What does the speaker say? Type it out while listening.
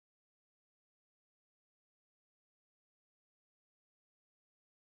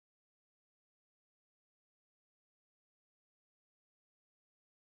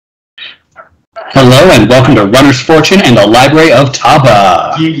Hello and welcome to Runner's Fortune and the Library of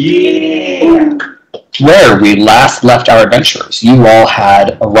Taba. Yeah. Where we last left our adventurers, you all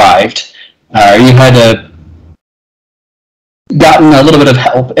had arrived. You had gotten a little bit of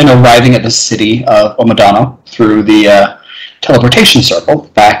help in arriving at the city of Omadano through the teleportation circle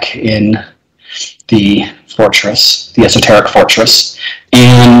back in the fortress, the esoteric fortress,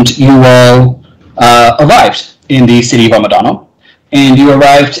 and you all arrived in the city of Omadano, and you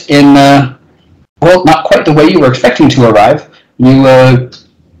arrived in well, not quite the way you were expecting to arrive. You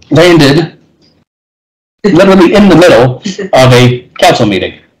landed literally in the middle of a council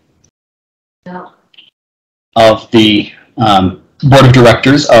meeting of the board of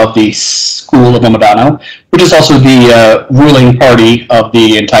directors of the School of Omadano, which is also the ruling party of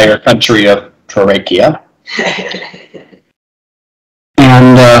the entire country of Trorakia.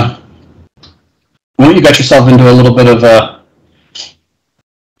 And well, you got yourself into a little bit of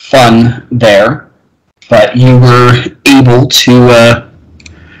fun there. But you were able to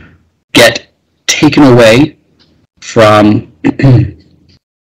get taken away from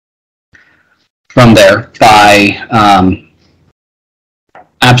there by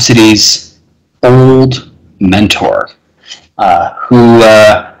Absidy's old mentor, who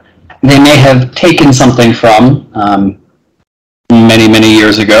they may have taken something from many, many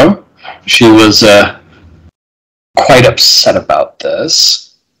years ago. She was quite upset about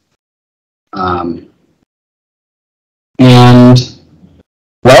this. And,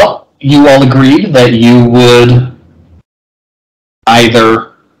 well, you all agreed that you would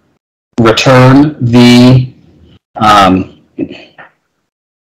either return the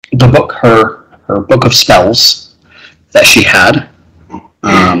book, her book of spells that she had,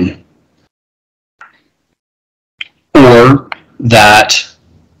 or that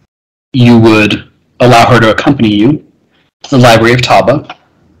you would allow her to accompany you to the Library of Taba,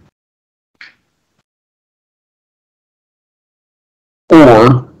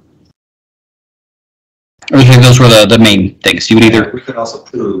 or I think those were the main things. You would either... We could also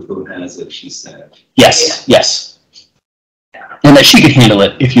prove who has it, she said. Yes, yes. And that she could handle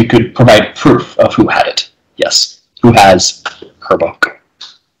it if you could provide proof of who had it. Yes, who has her book.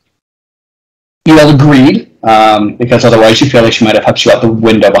 You all agreed, because otherwise you feel like she might have helped you out the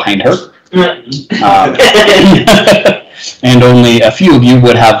window behind her. And only a few of you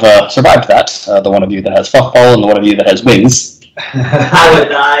would have survived that. The one of you that has fuckball and the one of you that has wings. I would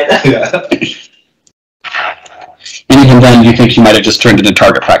die. Yeah. And even then, you think you might have just turned into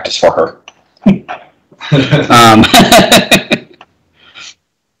target practice for her.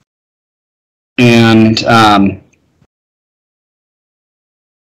 And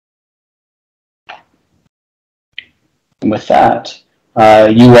with that,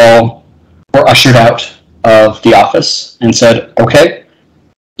 you all were ushered out of the office and said, okay,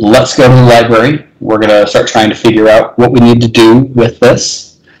 let's go to the library. We're going to start trying to figure out what we need to do with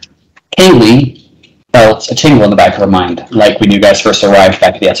this. Kaylee felt a tingle in the back of her mind, like when you guys first arrived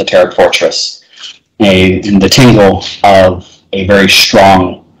back at the esoteric fortress. The tingle of a very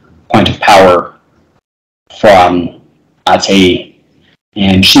strong point of power from Ate,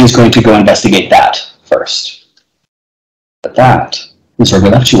 and she's going to go investigate that first. But that is where we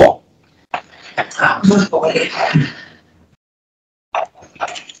left you all. Oh, boy.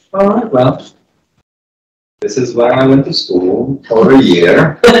 All right, well, this is where I went to school for a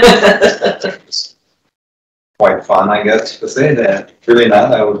year. Quite fun, I guess, to say that. Really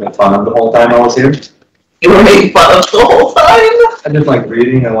not. I was making fun of the whole time I was here. You were making fun of the whole time? I just like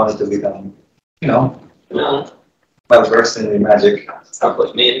reading. I wanted to become, No. well versed in the magic. Sounds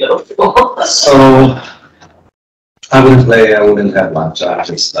like me in middle school. So I wouldn't play. I wouldn't have lunch. I would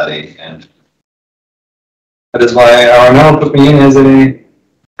just study, and that is why Arnaud put me in as a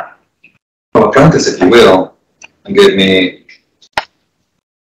apprentice, if you will, and gave me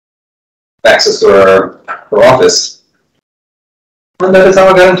access to her office. And that is how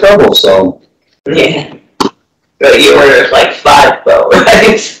I got in trouble, so. Yeah. But you were like 5 though,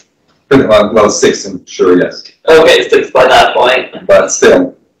 right? Well, 6, I'm sure, yes. Okay, 6 by that point. But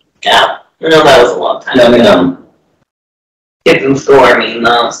still. Yeah. No, that was a long time ago. Yeah, Kids in school are mean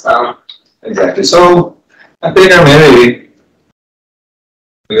though, so. exactly. So, I think maybe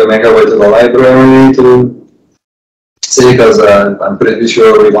we'll make our way to the library to see, because I'm pretty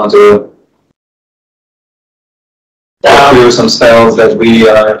sure we want to go through some spells that we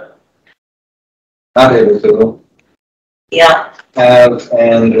are not able to have,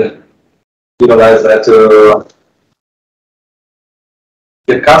 and utilize that to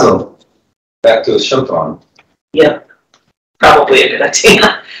get Kazo back to Showtron. Yep. probably a good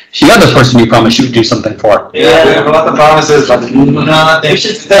idea. The other person you promised you would do something for. Yeah, we have a lot of promises, but nothing. We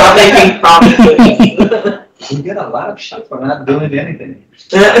should stop making promises. We get a lot of shit for not doing anything.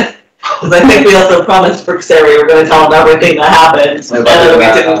 Because I think we also promised Brooksary we were going to tell him everything that happened, and then we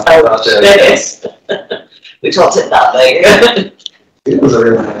didn't tell him. We told him nothing. It was a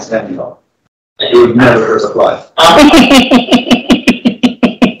really nice man, though. He would never hurt a fly.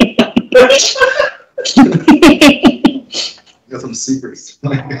 Got some secrets.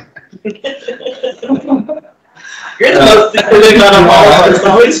 You're the most secretive out of all of us.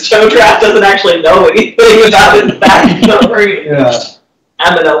 Always Chodraft doesn't actually know anything about his backstory. Yeah.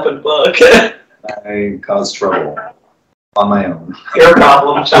 I'm an open book. I caused trouble on my own. Your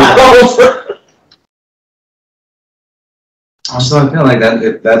problem, child. So I feel like that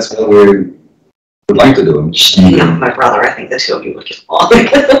if that's what we would like to do. Yeah, my brother, I think the two of you would get along.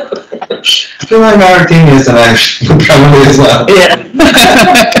 I feel like our team is an actual probably as well. Yeah.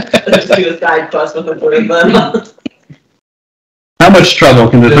 Let's do a side quest with the three of them. How much trouble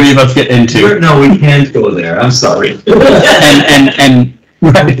can the three of us get into? No, we can't go there. I'm sorry. and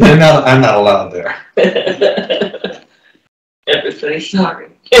I'm not allowed there. Everybody's sorry.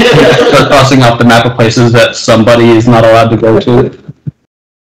 start crossing off the map of places that somebody is not allowed to go to.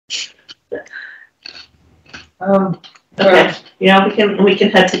 Okay. Yeah, we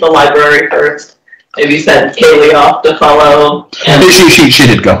can head to the library first. Maybe send Kaylee off to follow. She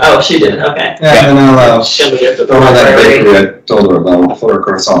did go. Oh, she did. Okay. Yeah, and I'll She'll meet us at the go to that library. bakery I told her about for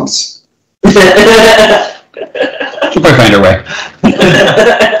croissants. She'll probably find her way.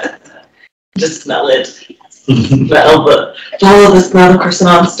 Just smell it. Smell the smell of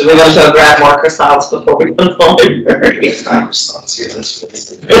croissants. Do we want to go grab more croissants before we go to the library? Croissants, yeah, that's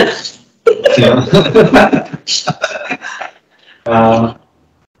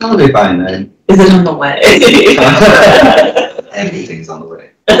I'll be fine. Is it on the way? Everything's on the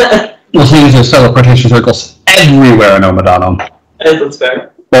way. We'll see there's teleportation circles everywhere in Omadano. That's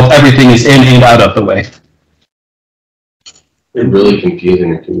fair. Well, everything is in and out of the way. It's really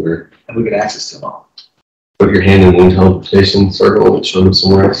confusing if you were And we get access to them all. put your hand in one teleportation circle and show them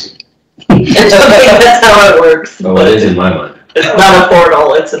somewhere else. I don't think that's how it works. Oh, but it is in my mind. It's not a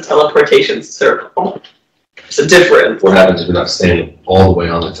portal, it's a teleportation circle. It's a difference. What happens if you're not standing all the way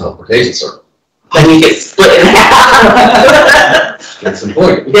on the teleportation circle? Then you get split in half. That's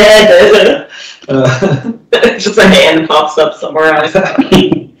important. Yeah, just a hand pops up somewhere else.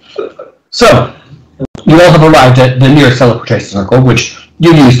 So, you all have arrived at the nearest teleportation circle, which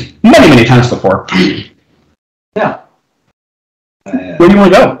you've used many, many times before. Yeah. Where do you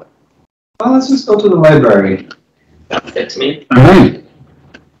want to go? Well, let's just go to the library. Sounds good to me. Alright.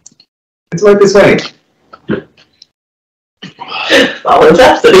 It's like this way. Follow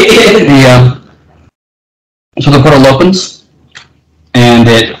Destiny. So the portal opens, and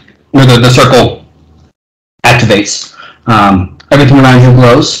the circle activates. Everything around you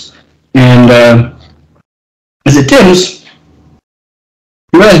glows, and as it dims,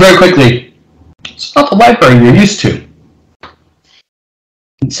 you realize very quickly it's not the library you're used to.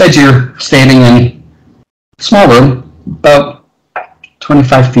 Instead, you're standing in a small room, about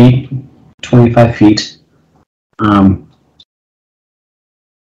 25 feet.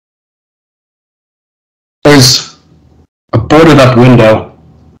 There's a boarded up window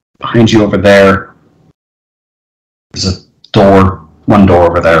behind you over there. There's a door, one door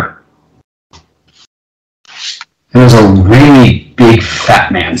over there. And there's a really big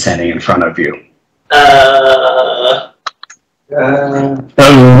fat man standing in front of you. Hello,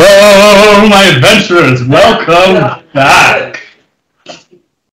 my adventurers! Welcome back!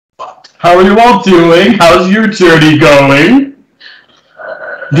 How are you all doing? How's your journey going?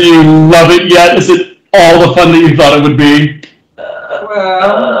 Do you love it yet? Is it all the fun that you thought it would be?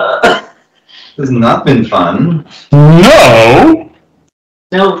 It's not been fun. No!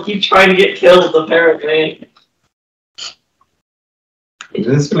 No, keep trying to get killed, apparently.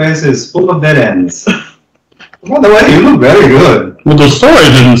 This place is full of dead ends. By the way, you look very good. Well, the story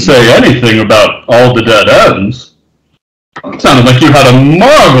didn't say anything about all the dead ends. It sounded like you had a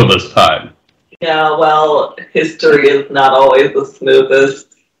marvelous time. Yeah, well, history is not always the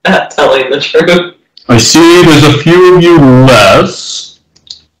smoothest at telling the truth. I see there's a few of you less.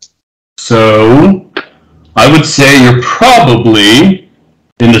 So, I would say you're probably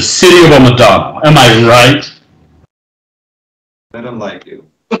in the city of Omadano. Am I right? I don't like you.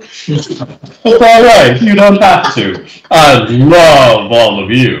 It's alright, you don't have to. I love all of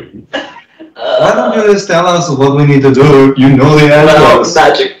you. Why don't you just tell us what we need to do? You know the Well, answers.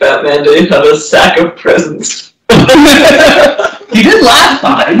 Magic Batman did have a sack of presents. You did last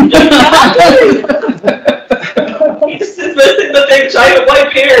time. He just admitted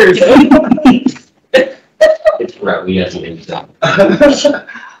disappeared. Right, we have to name that.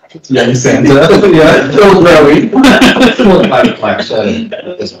 Young Santa. Yeah, don't worry. Like said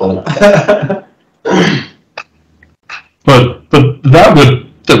at this point. But that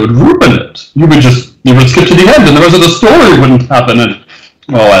would ruin it. You would skip to the end, and the rest of the story wouldn't happen. And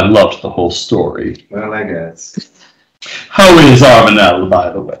I loved the whole story. Well, I guess. How is Armanel,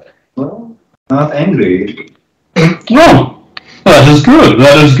 by the way? Well, not angry. Oh, that is good.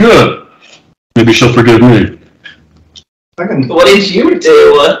 That is good. Maybe she'll forgive me. What did you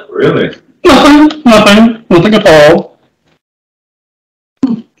do? Really? Nothing at all.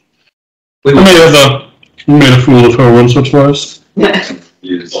 I made a fool of her once or twice. Yes.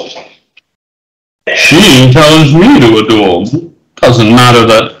 She challenged me to a duel. Doesn't matter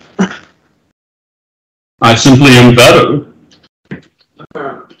that I simply am better.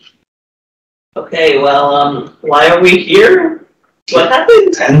 Okay, well, why are we here? What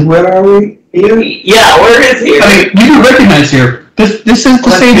happened? And where are we? Here? Yeah, where is here? I mean, you can recognize here. This is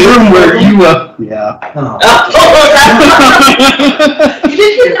the same room where you, yeah. Oh. You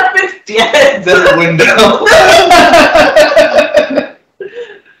didn't get that fixed yet. The window.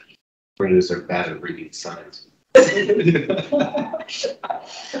 Windows are bad at reading signs. This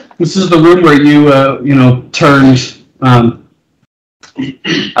is the room where you, turned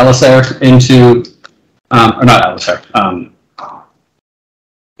Alistair into, or not Alistair,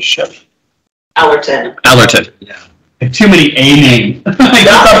 shit. Allerton. Yeah. Too many A names. I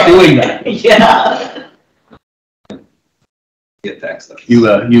gotta stop doing that. Yeah. Get that stuff.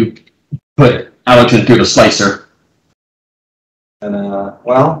 You put Allerton through the slicer. And,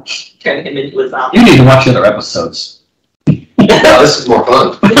 well. Turn him into a zombie. You need to watch the other episodes. Wow, this is more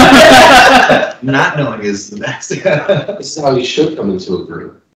fun. Not knowing is the best. This is how you should come into a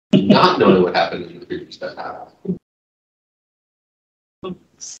group. Not knowing what happened in the previous episode.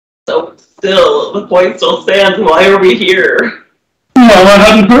 So still, the point still stands. Why are we here? Well, I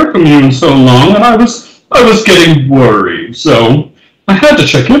hadn't heard from you in so long, and I was getting worried, so I had to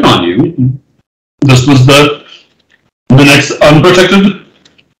check in on you. This was the next unprotected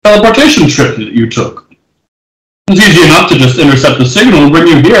teleportation trip that you took. It's easy enough to just intercept the signal and bring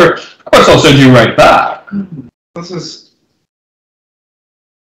you here. Of course, I'll send you right back. This is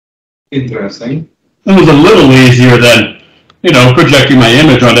interesting. It was a little easier than, projecting my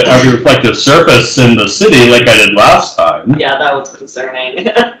image onto every reflective surface in the city like I did last time. Yeah, that was concerning.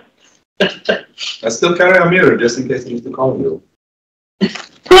 I still carry a mirror just in case I need to call you.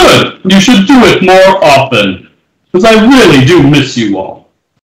 Good. You should do it more often, because I really do miss you all.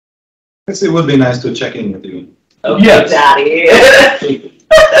 I guess it would be nice to check in with you. Okay, Yes. Daddy.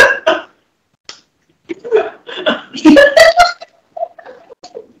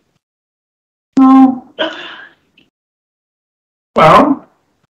 Well,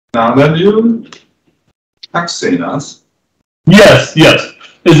 now that you have seen us. Yes.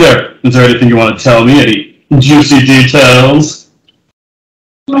 Is there anything you want to tell me? Any juicy details?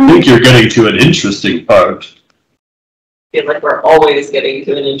 I think you're getting to an interesting part. I feel like we're always getting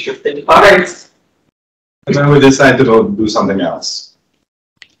to an interesting part. And then we decide to go do something else.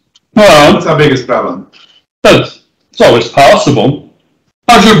 Well, What's our biggest problem? it's always possible.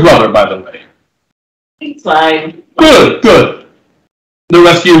 How's your brother, by the way? It's fine. Good. The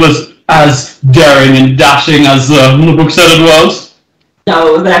rescue was as daring and dashing as the book said it was? No,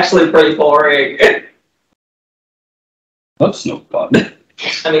 it was actually pretty boring. That's no fun.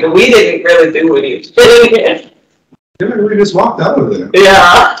 I mean, we didn't really do anything. We just walked out of there.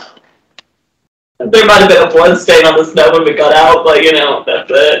 Yeah. There might have been a blood stain on the snow when we got out, but that's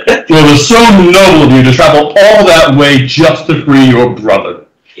it. It was so noble of you to travel all that way just to free your brother.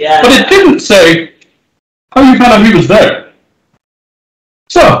 Yeah. But it didn't say how you found out he was there.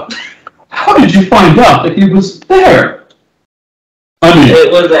 So, how did you find out that he was there? I mean,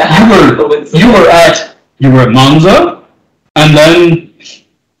 It was you were at Monza, and then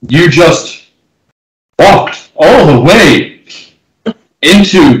you just walked all the way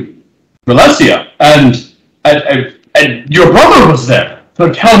into Valencia, and your brother was there.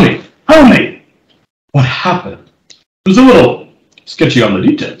 So tell me, what happened? It was a little sketchy on the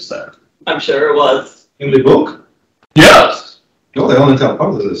details there. I'm sure it was. In the book? Yes. No, they only tell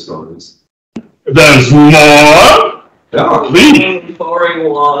part of the stories. There's more? Yeah. Please.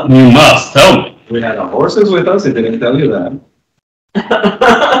 Boring one. You must tell me. We had our horses with us, it didn't tell you that.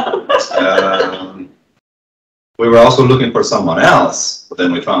 We were also looking for someone else, but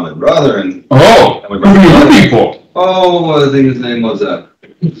then we found a brother and... Oh, who are you looking for? Oh, I think his name was...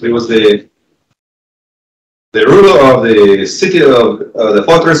 He was the ruler of the city of... the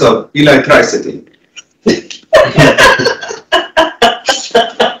fortress of Eli Tri-City.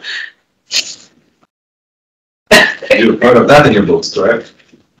 You've heard of that in your books, correct?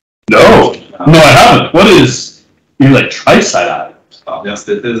 No, I haven't. What is electricide? Oh, yes,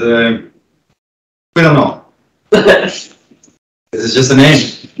 it is a... We don't know. This is just a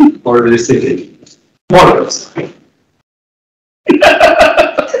name for the city. Mortals. We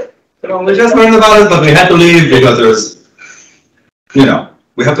just learned about it, but we had to leave because there's,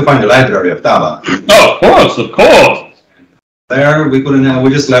 we have to find the library of Taba. Oh, of course. There, we couldn't, we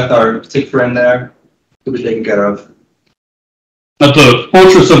just left our sick friend there to be taken care of. At the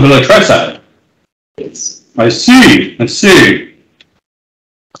Fortress of Electricide. Yes. I see.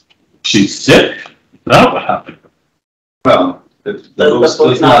 She's sick? Is that what happened? Well, Does the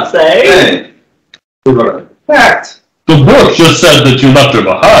book not say? Hey, we were fact. The book just said that you left her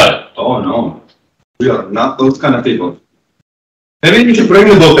behind. Oh no, we are not those kind of people. Maybe you should bring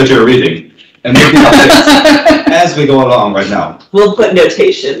the book that you're reading and make it as we go along right now. We'll put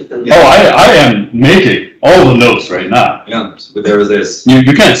notations. Oh, I am making all the notes right now. Yeah, so there is this. You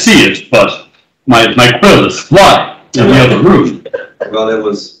can't see it, but my quill is flying in the other room. Well, it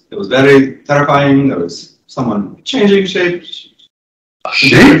was very terrifying. There was someone changing shape. A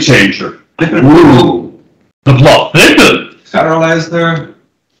shape changer. Different Ooh. The plot thickened. Paralyzed her,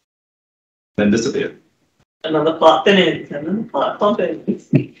 then disappeared. And then the plot thinnens, and then the plot plumpens.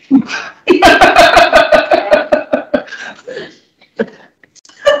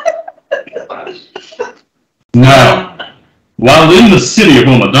 Now, while in the city of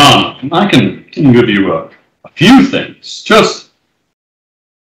Ramadan, I can give you a few things. Just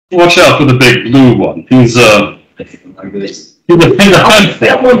watch out for the big blue one. He's Like this. he's a handful.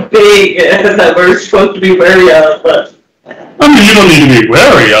 That one big that we're supposed to be wary of, but I mean, you don't need to be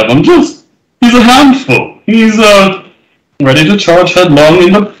wary of him. Just he's a handful. He's ready to charge headlong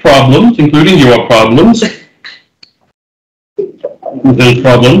into problems, including your problems. His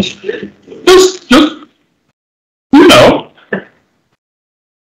problems. Just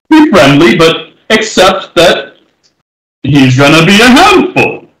be friendly, but accept that he's gonna be a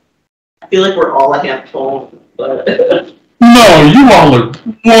handful. I feel like we're all a handful, but No, you all are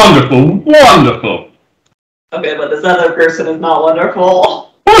wonderful. okay, but this other person is not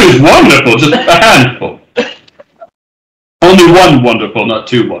wonderful. Oh, he's wonderful, just a handful. Only one wonderful, not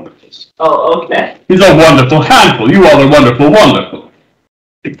two wonderfuls. Oh, okay. He's a wonderful handful. You all are wonderful.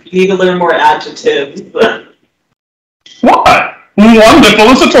 You need to learn more adjectives. Why? Wonderful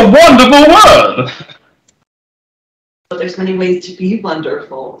is such a wonderful word. But there's many ways to be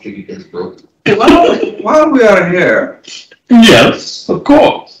wonderful. I think you guys broke. Well, while we are here, Yes, of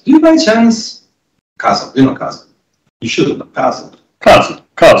course. do you by chance Castle? You know Castle. You should have known Castle.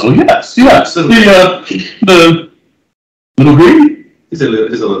 Castle, yes. The little green? He's a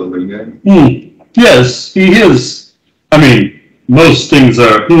little green guy. Yes, he is. I mean, most things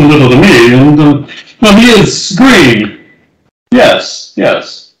are little to me, and well, he is green. Yes.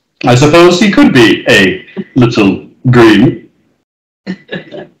 I suppose he could be a little green.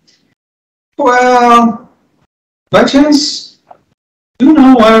 Well, by chance, do you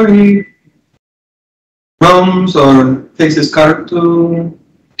know where he roams or takes his cart to?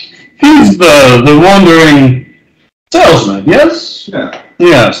 He's the wandering salesman, yes? Yeah.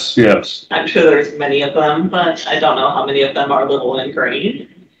 Yes. I'm sure there's many of them, but I don't know how many of them are little and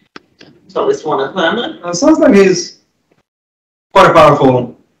green. So at least one of them. Sounds like he's quite a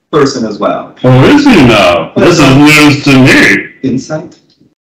powerful person as well. Oh, is he now? This is news to me. Insight?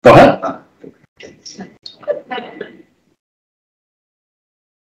 Go ahead.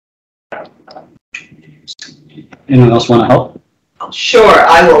 Anyone else want to help? Sure,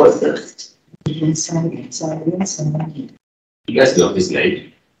 I will assist. You guys know his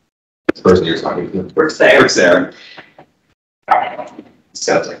name. This person you're talking to. Works there. Works there.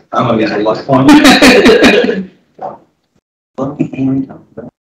 Sounds like. I'm gonna get a luck point.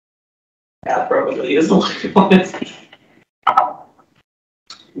 Yeah, probably is a lucky one.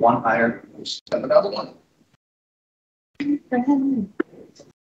 One higher. Another one. the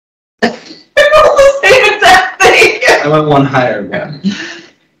same exact thing. I went one higher. Yeah.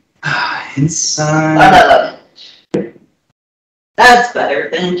 Inside. That's better,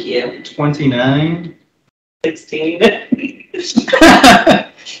 thank you. 29. 16.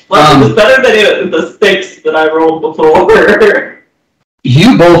 Well, it was better than the 6 that I rolled before.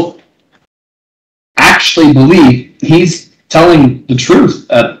 You both actually believe he's telling the truth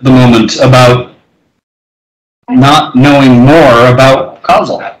at the moment about not knowing more about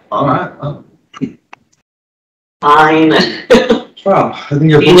Kazel. Alright. Well, Fine. well, I think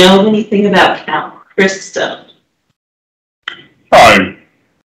you're Do you know anything about Count Krista? I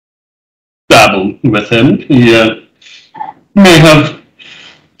dabble with him. He may have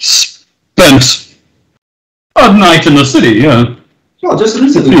spent a night in the city, yeah. Well, just A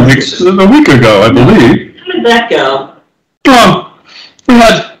recently. week ago, I believe. How did that go? We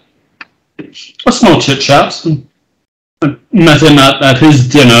had a small chit-chat, and I met him at his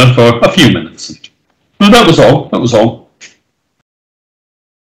dinner for a few minutes. And that was all. A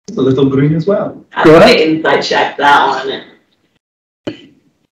little green as well. I Go ahead. inside check that one.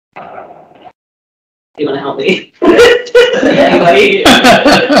 You want to help me? Anybody?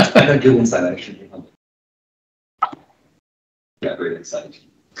 I got good insight, actually. Yeah, great insight.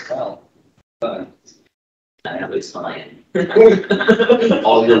 Wow. Fun. I was fine.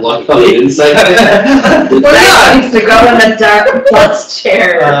 All your luck on the inside. That needs to go in the dark plus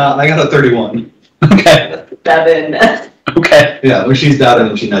chair. I got a 31. Okay. 7. Okay. Yeah, when she's down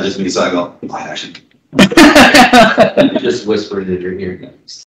and she nudges me, so I go, light action. You just whispered in your ear.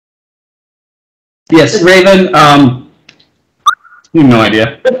 Yes, Raven, you have no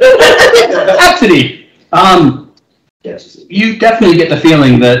idea. Actually, Yes. you definitely get the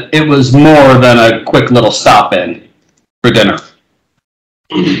feeling that it was more than a quick little stop-in for dinner.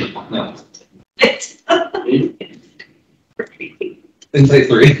 No. Insight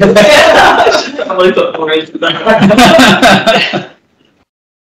 3. I should probably put more into that.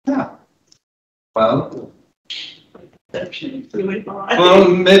 Yeah. Well, Really fine. well,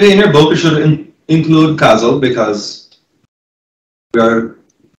 maybe in your book you should include Kazel, because we are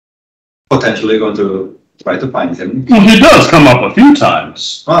potentially going to try to find him. Well, he does come up a few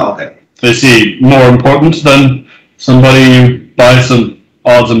times. Oh, okay. Is he more important than somebody you buy some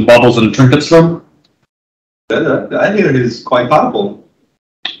odds and baubles and trinkets from? I hear he's quite powerful.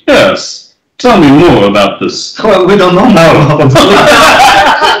 Yes. Tell me more about this. Well, we don't know now. No.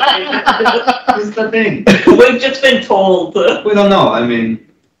 That's the thing. We've just been told. We don't know. I mean,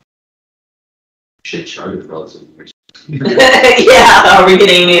 Should charge it relative. Yeah, are we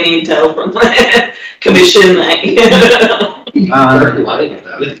getting any intel from commission?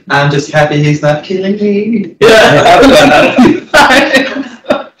 I'm just happy he's not killing me.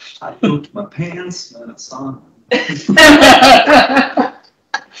 I pooped my pants and it's on.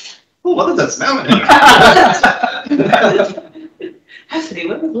 Oh, what is that smell in here? Actually,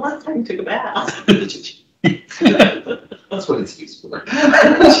 when was the last time you took a bath? That's what it's used for.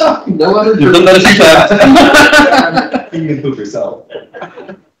 No other You've done that a few times. You can poop yourself.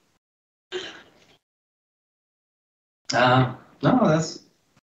 No, that's.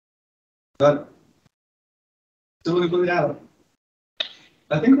 But. So we put it out.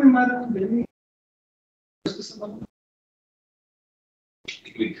 I think we might have maybe.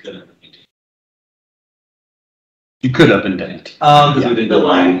 We could have. You could have been dead. Because we did The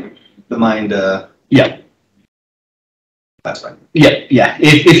line. the mind, Yeah. that's right. Yeah.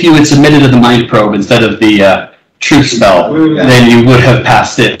 If you had submitted to the mind probe instead of the truth spell, Yeah. then you would have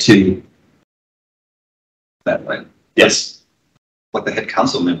passed it to. That right. Yes. What the head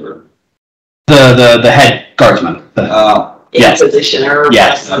council member? The head guardsman. Yes. Inquisitioner.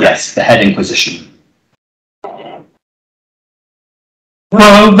 Yes, the head inquisition.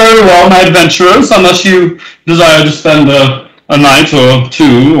 Well, very well, my adventurers, unless you desire to spend a night or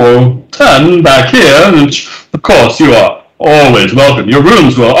 2 or 10 back here, which, of course, you are always welcome. Your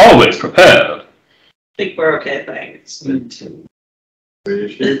rooms were always prepared. I think we're okay, thanks.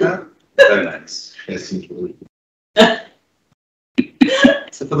 Appreciate that. Very nice. Yes, it's really.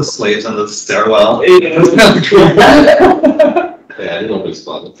 Except for the slaves under the stairwell. Yeah, I didn't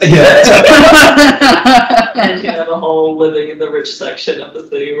spot it. Yeah. And you have a whole living in the rich section of the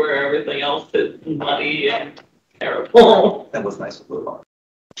city where everything else is muddy and terrible. That was nice with Blue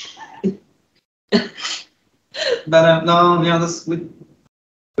But no, this we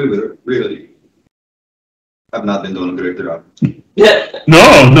really have not been doing a great job. Yeah. No,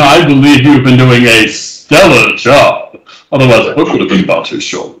 I believe you've been doing a stellar job. Otherwise, the book would have been about too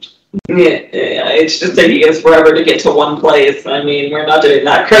short. Yeah, it's just taking us forever to get to one place. I mean, we're not doing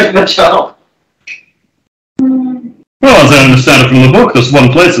that great of a job. Well, as I understand it from the book, this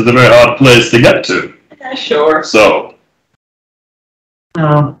one place is a very hard place to get to. Yeah, sure. So,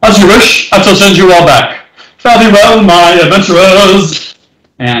 as you wish, I shall send you all back. Fare thee well, my adventurers!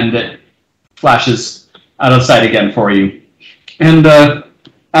 And it flashes out of sight again for you. And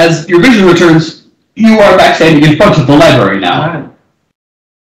as your vision returns, you are back standing in front of the library now.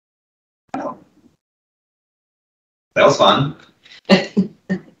 That was fun.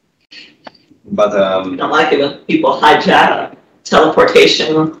 But I don't like it when people hijack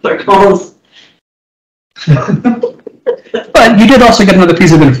teleportation circles. But you did also get another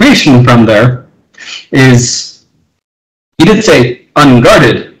piece of information from there, is you did say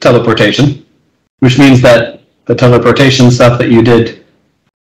unguarded teleportation, which means that the teleportation stuff that you did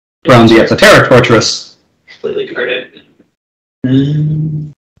from the Exoteric Fortress. Completely guarded.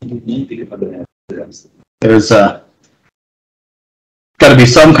 There's got to be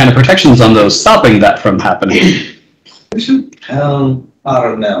some kind of protections on those stopping that from happening. We should tell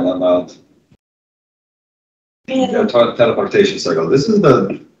Arnell about the teleportation circle. This is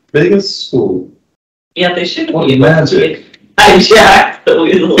the biggest school. Yeah, they should What be able magic to hijack the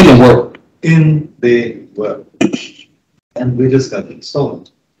wheel. In the world. in the world. And we just got it stolen.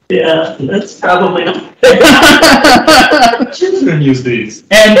 Yeah, that's probably not. Children use these.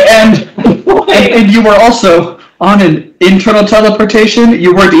 And you were also on an internal teleportation.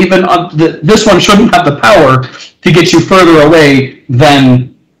 You weren't even on this one shouldn't have the power to get you further away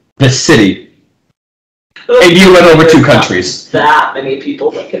than the city. And you went over 2 countries. That many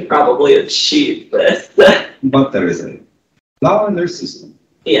people that could probably achieve this. But there is a flaw in their system.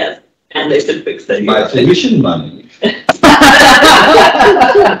 Yes, and they should fix it. My tuition money. I'm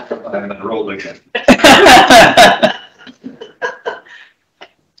gonna roll again.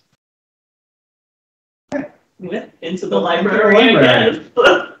 Into the library, I guess.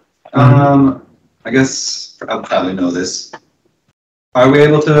 I guess I'll probably know this. Are we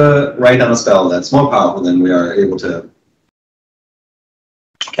able to write down a spell that's more powerful than we are able to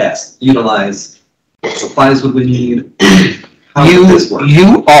cast? Utilize? What supplies would we need? How would this work?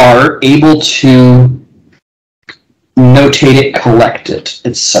 You are able to notate it, collect it,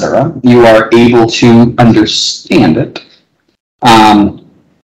 etc. You are able to understand it. And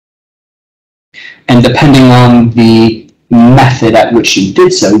depending on the method at which you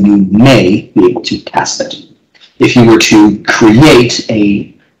did so, you may be able to cast it. If you were to create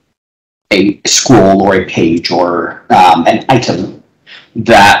a scroll or a page or an item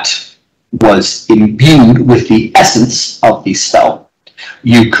that was imbued with the essence of the spell,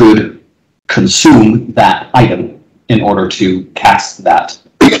 you could consume that item in order to cast that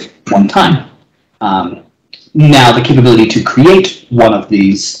one time. Now, the capability to create one of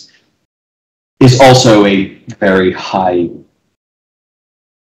these is also a very high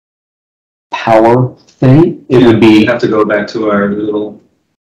power thing. It would be... We have to go back to our little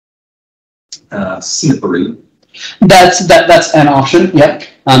snippery. That's an option, yep.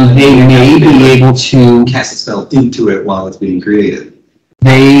 They may be able to... Cast a spell into it while it's being created.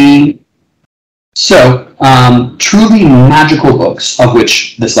 Truly magical books, of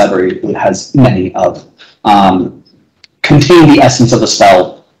which this library has many of, contain the essence of the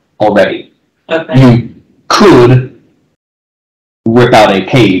spell already. Okay. You could rip out a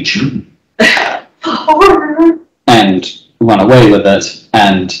page and run away with it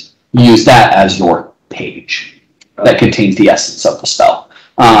and use that as your page that contains the essence of the spell.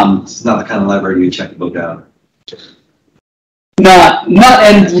 This is not the kind of library you check the book out. Not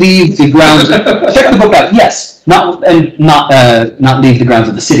and leave the grounds. Check the book out. Yes, not leave the grounds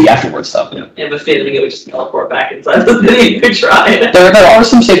of the city afterwards, though. I have a feeling it would just teleport back inside the city if we tried. There are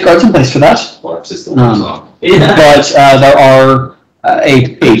some safeguards in place for that. Or system off. Yeah. But there are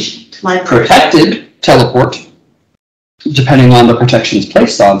a protected teleport, depending on the protections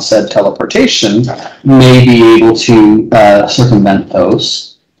placed on said teleportation, may be able to circumvent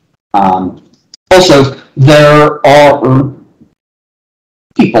those. Also, there are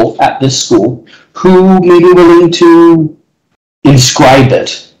people at this school who may be willing to inscribe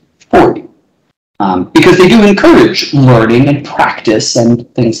it for you. Because they do encourage learning and practice and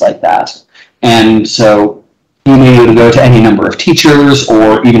things like that. And so you may be able to go to any number of teachers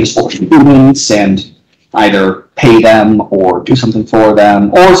or even just older students and either pay them or do something for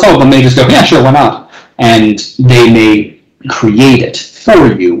them, or some of them may just go, yeah, sure, why not? And they may create it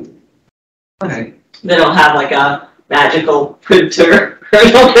for you. Okay. They don't have like a magical printer.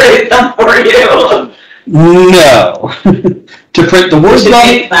 They'll create them for you. No. To print the words on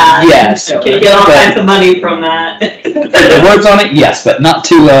it, yes. Can you get all kinds of money from that? The words on it, yes, but not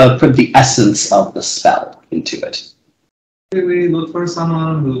to print the essence of the spell into it. Maybe we look for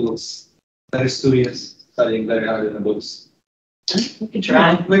someone who's very studious, studying very hard in the books. We can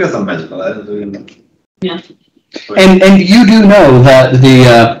try. We got some magical items. Yeah. And you do know that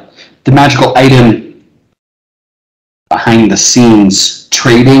the magical item behind the scenes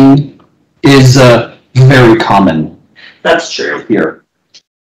trading is very common. That's true. Here.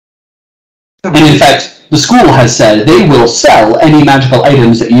 And in fact, the school has said they will sell any magical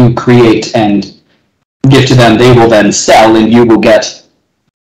items that you create and give to them. They will then sell and you will get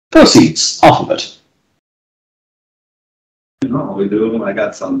proceeds off of it. You know what we do? I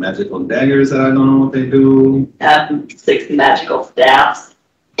got some magical daggers that I don't know what they do. 6 magical staffs.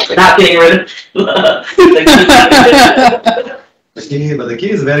 We're not getting rid of the key, but the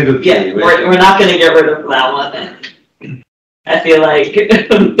key is a very good key. Yeah, we're not going to get rid of that one. I feel like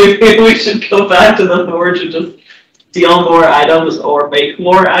maybe we should go back to the forge and just steal more items or make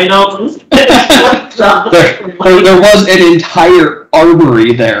more items. There was an entire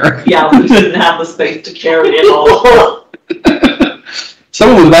armory there. Yeah, we didn't have the space to carry it all.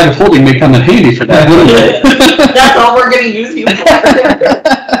 Someone with a bag of holding may come in handy for that, wouldn't it? That's all we're going to use you for.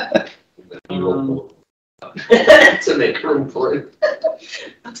 To make room for it.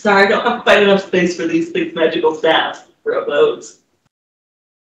 I'm sorry, I don't have quite enough space for these big magical staffs for boats.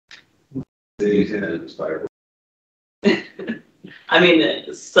 I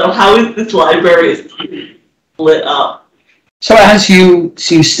mean, so how is this library lit up? So as you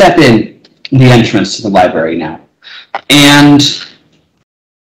step in the entrance to the library now, and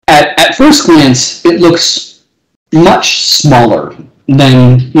at first glance, it looks much smaller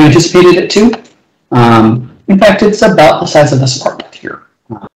than you anticipated it to. In fact, it's about the size of this apartment here.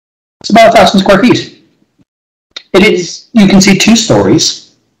 It's about 1,000 square feet. It is, you can see 2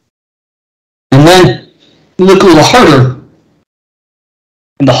 stories. And then you look a little harder,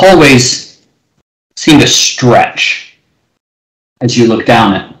 and the hallways seem to stretch as you look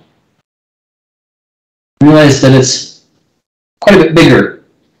down it. You realize that it's quite a bit bigger.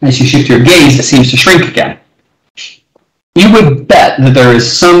 As you shift your gaze, it seems to shrink again. You would bet that there is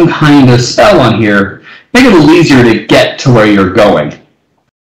some kind of spell on here, make it a little easier to get to where you're going.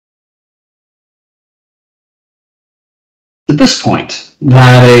 At this point,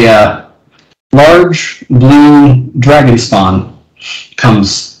 that a large blue dragon spawn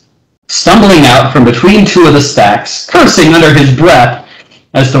comes stumbling out from between 2 of the stacks, cursing under his breath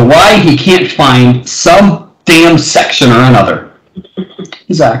as to why he can't find some damn section or another.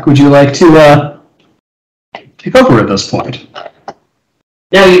 Zach, would you like to take over at this point?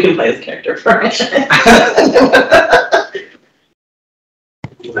 Now you can play this character first.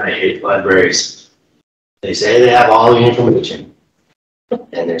 I hate libraries. They say they have all the information,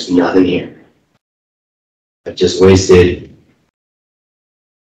 and there's nothing here. I've just wasted,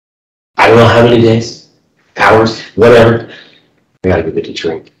 I don't know how many days, hours, whatever. I gotta go get a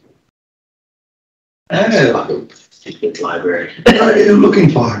drink. Hey, Fucking stupid library. what are you looking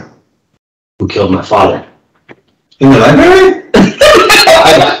for? Who killed my father? In the library?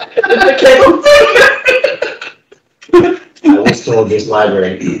 I was told this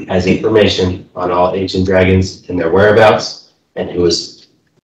library has information on all ancient dragons and their whereabouts, and who has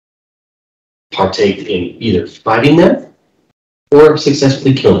partaked in either fighting them or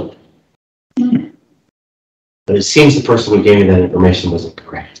successfully killing them. But it seems the person who gave me that information wasn't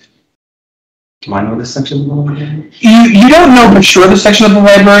correct. Do I know this section of the library? You don't know for sure the section of the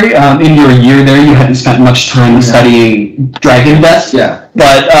library. In your year there, you hadn't spent much time studying dragon death. Yeah.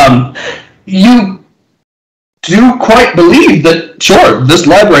 But you do quite believe that, sure, this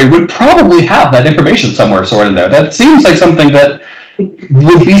library would probably have that information somewhere stored in there. That seems like something that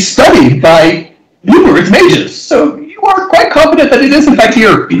would be studied by numerous mages. So you are quite confident that it is, in fact,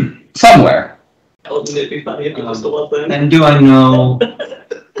 here somewhere. Wouldn't it be funny if it was the one thing? And do I know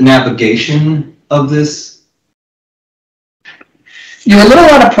navigation of this? You're a little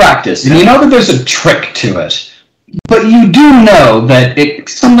out of practice, and you know that there's a trick to it. But you do know that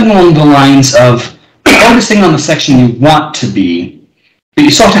it's something along the lines of focusing on the section you want to be, but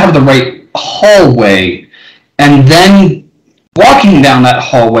you still have to have the right hallway, and then walking down that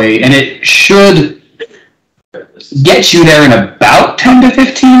hallway, and it should get you there in about 10 to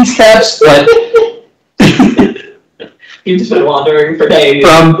 15 steps, but You've just been wandering for days.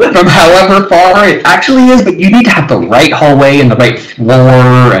 from however far it actually is, but you need to have the right hallway and the right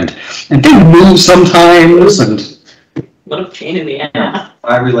floor, and things move sometimes, and What a pain in the ass.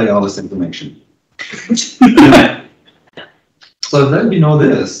 I relay all this information. So then you know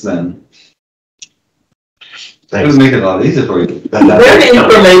this, then. It Thanks. would make it a lot easier for you. We're the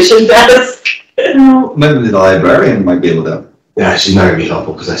information desk. Maybe the librarian might be able to. Yeah, she's not gonna be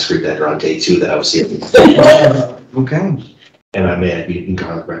helpful because I screwed at her on day 2 that I was here. Okay. And I may have eaten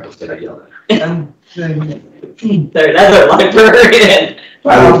garlic bread that I yelled at her. And They're another librarian.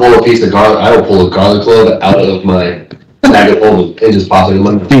 I will pull a piece of garlic. I will pull a garlic clove out of my bag of holding and just pop it in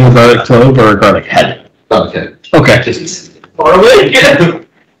my mouth. do you have a garlic clove or a garlic head? Okay. Okay. Just Garlic.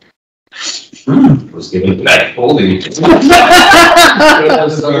 was giving it back holding.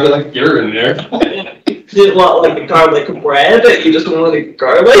 Like you're in there. You didn't want like the garlic bread, you just wanted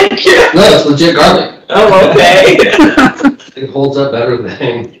garlic? No, it's legit garlic. Oh, okay. It holds up better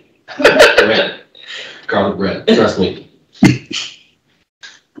than bread. Garlic bread. Trust me.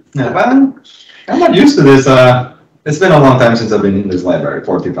 yeah, but I'm not used to this. It's been a long time since I've been in this library,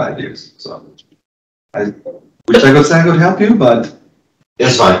 45 years. So I wish I could help you, but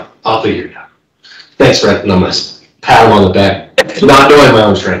It's fine. I'll figure it out. Thanks for recognizing us. Pat him on the back. Not knowing my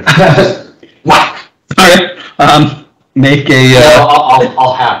own strength. Whack. Alright. Make a.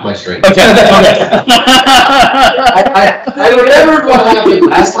 I'll half my strength. Okay. I remembered what happened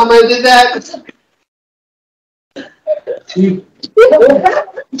last time I did that.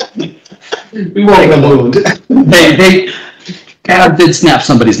 We won't get wound. They kind of did snap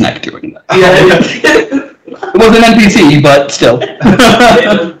somebody's neck doing that. Yeah. It was an NPC, but still. It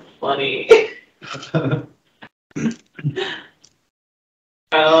was funny.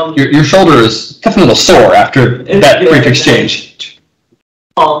 Your shoulder is definitely a little sore after that brief exchange.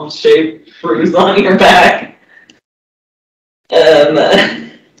 Palm-shaped bruise on your back.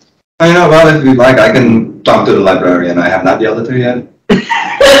 I know, well, if you'd like, I can talk to the librarian. I have not yelled at her yet.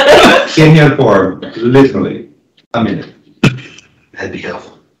 Been here for literally a minute. That'd be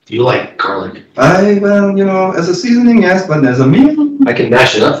helpful. Do you like garlic? Well, you know, as a seasoning, yes, but as a meal, I can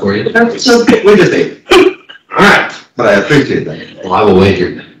mash it up for you. that's okay. We just ate. Alright. But I appreciate that. Well, I will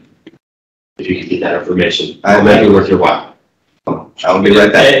wager. If you can get that information, I I'll make it worth your while. I'll be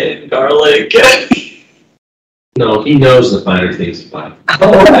right back. And garlic. No, he knows the finer things of life.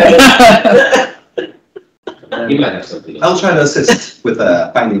 He might have something else. I'll try to assist with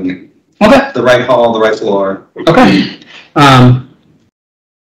finding Okay. the right hall, the right floor. Okay.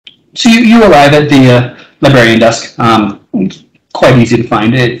 So you arrive at the librarian desk. It's quite easy to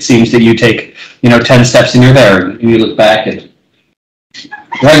find. It seems that you take 10 steps and you're there. And you look back and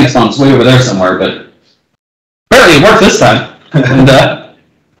Dragon's way over there somewhere, but apparently it worked this time. And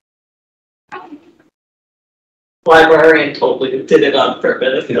Librarian totally did it on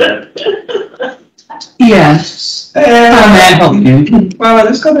purpose. yes. How may I help you? Well, I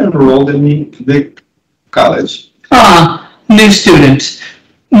just got enrolled in the college. New student.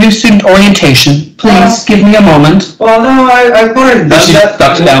 New student orientation. Please give me a moment. Well, no, I've already done She that.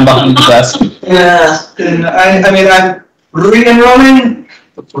 ducks down behind the desk. Yeah. And I mean, I'm re-enrolling.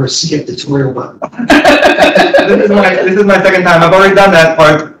 For a skeptical one. This is my second time. I've already done that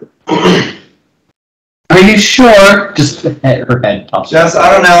part. Are you sure? Just her head pops. Just,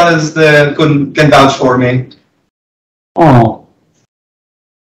 I don't know, can vouch for me. Oh.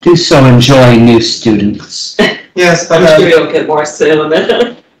 Do so enjoy new students. Yes, but I'm sure you'll get more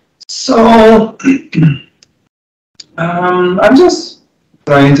soon. so I'm just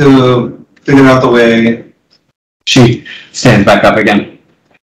trying to figure out the way. She stands back up again.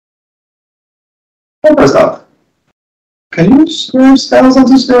 First off, can you screw spells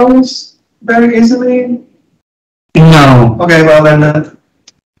onto scrolls very easily? No. Okay, well then,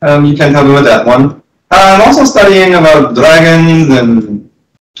 you can help me with that one. I'm also studying about dragons and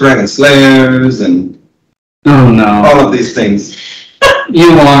dragon slayers and Oh no. all of these things. You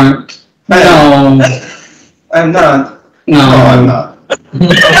aren't. No. I'm not. No. No, I'm not.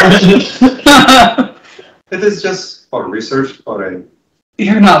 It is just for research for a...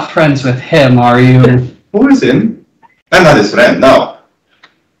 You're not friends with him, are you? Who is him? I'm not his friend, no.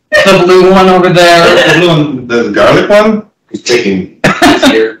 The blue one over there? The garlic one? He's taking his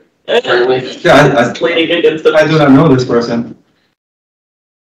ear, apparently. Yeah, Leaning against the I do not know this person.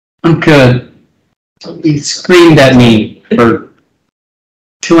 I'm good. He screamed at me for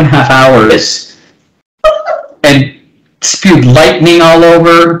 2.5 hours and spewed lightning all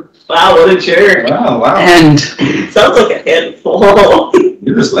over. Wow, what a jerk. Wow. And Sounds like a handful.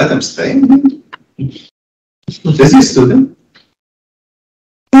 You just let him stay? Is he a student?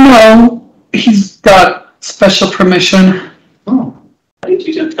 no, he's got special permission. Oh. Why didn't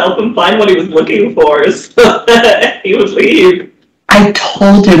you just help him find what he was looking for so he would leave? I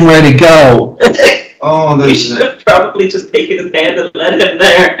told him where to go. Oh, You there's... should have probably just taken his hand and led him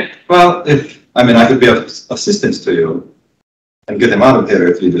there. Well, I could be of assistance to you and get him out of here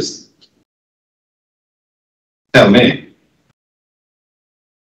if you just tell me.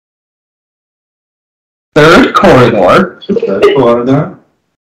 Third corridor. The corridor.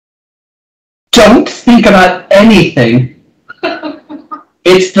 Don't think about anything.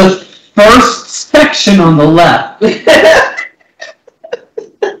 It's the first section on the left.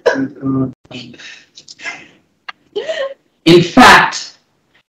 In fact,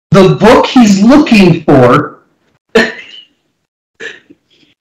 the book he's looking for,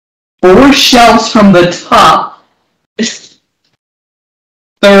 4 shelves from the top,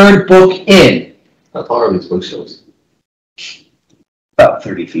 third book in. How tall are these bookshelves? About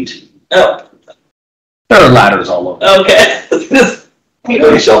 30 feet. Oh, There are ladders all over. okay.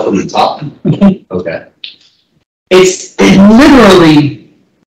 Bookshelf from the top? Okay. It's literally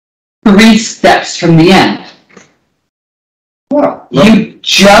 3 steps from the end. Wow. You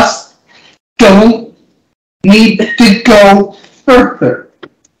just don't need to go further.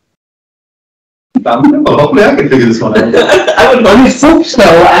 Well, hopefully I can figure this one out. I would I love hope so,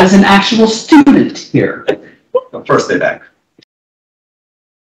 as an actual student here. First day back.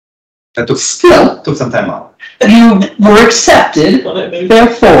 I took some time off. You were accepted, to.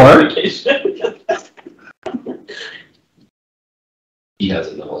 therefore... Vacation. He has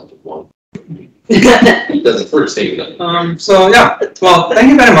a knowledge of one. He does it for his sake. So yeah, well, thank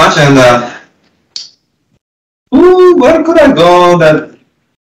you very much. And where could I go that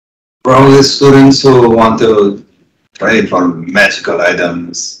probably students who want to trade for magical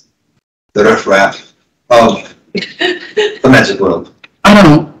items, the riffraff of the magic world? I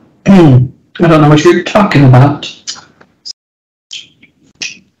don't know what you're talking about.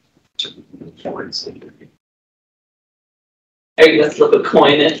 Are you gonna slip a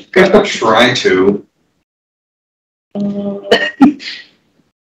coin in? Gonna try to. I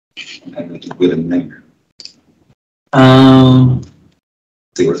make it with a name.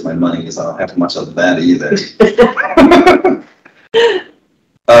 See where's my money is. I don't have much of that either. Where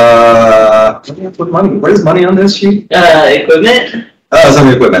do I put money? Where's money on this sheet? Equipment? Oh, some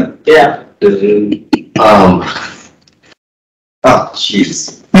equipment. Yeah. Oh,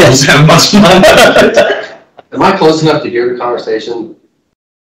 jeez. Yes. Have much money. Am I close enough to hear the conversation?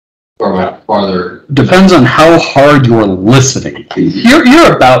 Or am I farther? Depends on how hard you're listening.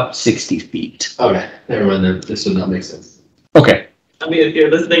 You're about 60 feet. Okay, never mind then. This would not make sense. Okay. I mean, if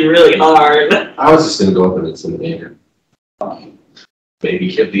you're listening really hard. I was just going to go up and intimidate her. Maybe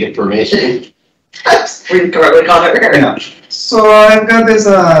give the information. Read correctly on her. Yeah. So I've got this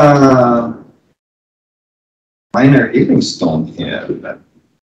minor healing stone here.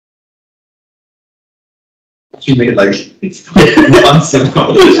 She made like months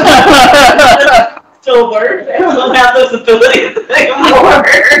ago. Still work. I don't have those abilities anymore.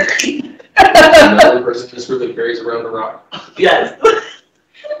 Another person just really carries around a rock. Yes.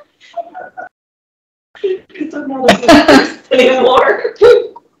 Because I'm not like this anymore.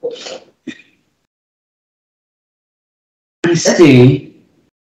 I see.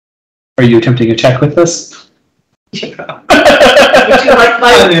 Are you attempting a check with this? Would you like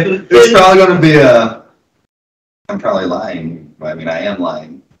my... It's probably going to be I'm probably lying. I mean, I am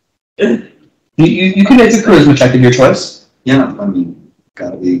lying. You can make a charisma check of your choice. Yeah, I mean,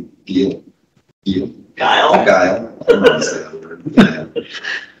 gotta be guile. Guile. Guile. I don't know how to say that word. Yeah.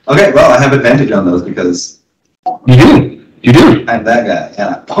 Okay, well, I have advantage on those because You do. You do. I'm that guy,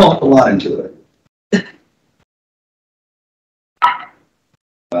 and I pump a lot into it.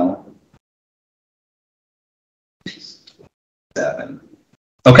 Well, 7.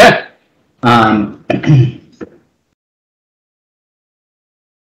 Okay.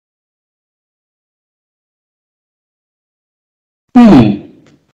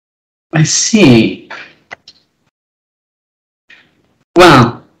 I see.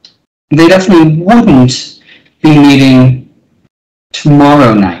 Well, they definitely wouldn't be meeting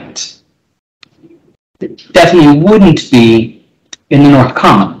tomorrow night. They definitely wouldn't be in the North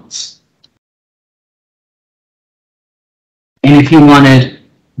Commons. And if you wanted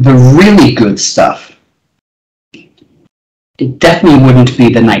the really good stuff, it definitely wouldn't be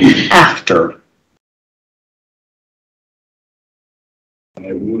the night after.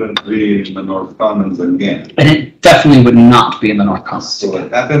 it wouldn't be in the North Commons again. And it definitely would not be in the North Commons. So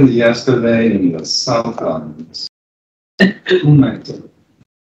it happened yesterday in the South Commons. Oh my God.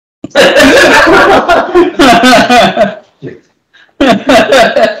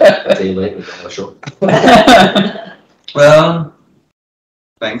 Day late with all short. Well,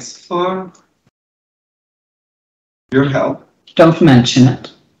 thanks for your help. Don't mention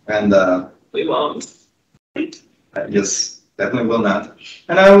it. And We won't. yes, definitely will not.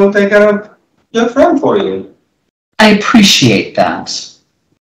 And I will take care of your friend for you. I appreciate that.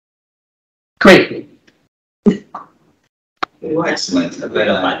 Greatly. We won't. Excellent. We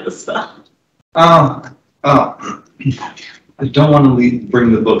don't mind the stuff. I don't want to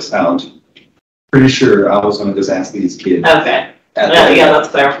bring the books out. Pretty sure I was going to just ask these kids. Okay. Yeah, that's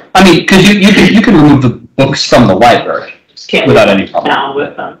fair. I mean, because you can remove the books from the library Just can't without leave any problem. Down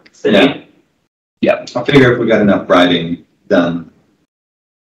with them. Sitting. Yeah. I figure if we got enough writing done,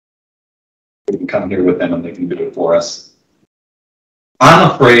 we can come here with them and they can do it for us.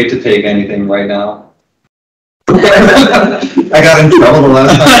 I'm afraid to take anything right now. I got in trouble the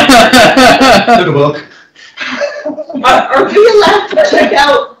last time. Took a book. Are we allowed to check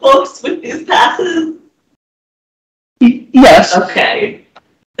out books with these passes? Yes. Okay.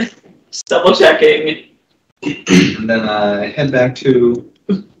 Just double checking. And then I head back to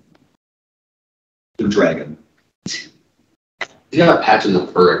the dragon. He's got patches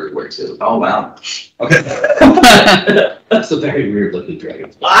of fur everywhere too. Oh wow. Okay. That's a very weird looking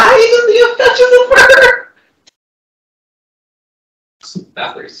dragon. Why does he have patches of fur?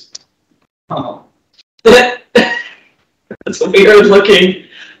 Backwards. Oh. That's a weird looking.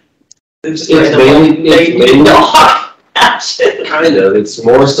 It's mainly dog action. kind of. It's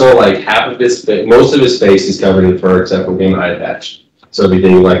more so like half of his face, most of his face is covered in fur except for one eye patch. So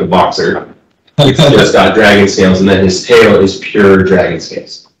everything like a boxer. It's just got dragon scales, and then his tail is pure dragon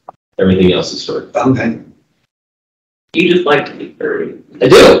scales. Everything else is fur. Okay. You just like to be furry. I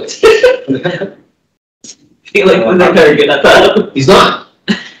do. He like wasn't very good at that. He's not.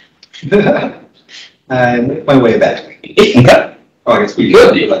 I make my way back. Okay. Oh, I guess we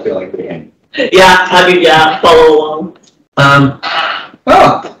Good. should. I feel like we can. Yeah, I mean, yeah, follow along.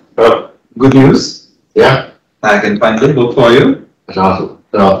 Oh, Oh, good news. yeah. I can find the book for you. That's awesome.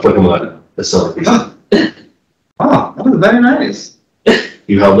 Then I'll put him on the silver piece. Oh, that was very nice.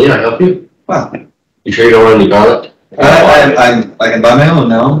 You help me, I help you. Wow. You sure you don't want any garlic? I can buy my own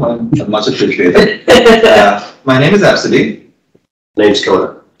now. I'm much appreciated. My name is Absidy. Name's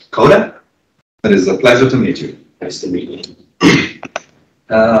Coda. Coda? It is a pleasure to meet you. Nice to meet you.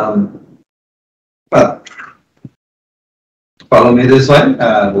 Well, follow me this way.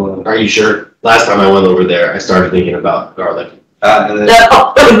 We'll, Are you sure? Last time I went over there, I started thinking about garlic. and then,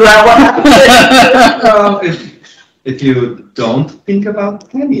 No, is that what happened? if you don't think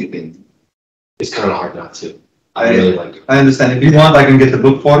about anything, It's kind of hard not to. I really like it. I understand. If you want, I can get the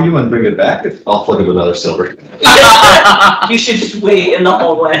book for you and bring it back. I'll flip him another silver. You should just wait in the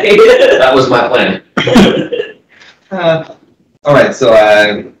hallway. That was my plan. All right, so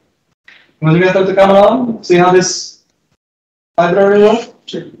when you guys have to come along, see how this library works?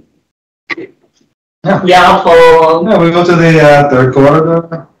 Sure. Yeah, I'll follow along. Yeah, we go to the third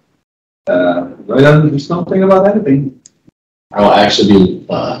corridor. There's nothing about anything. I'll actually be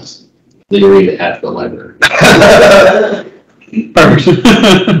leering at the library. Perfect.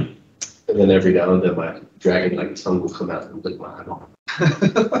 And then every now and then my dragon-like tongue will come out and lick my eyeball.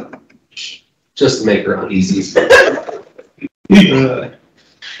 Just to make her uneasy. And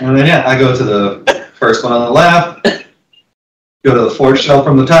then, I go to the first one on the left, go to the fourth shelf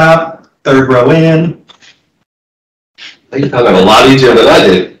from the top, third row in. You found that a lot easier than I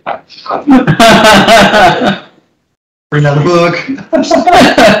did. Bring down the book.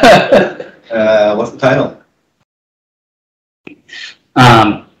 What's the title?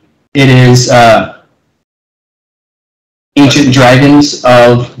 It is Ancient Dragons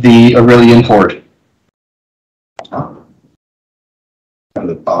of the Aurelian Horde. Oh. Kind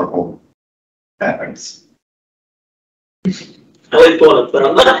of powerful patterns. I like one of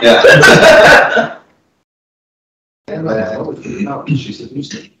them. Yeah. She said, "You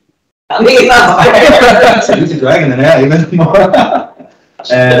said." I mean, that's So he's a dragon, then even more.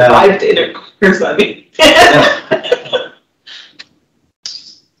 five data course, I mean.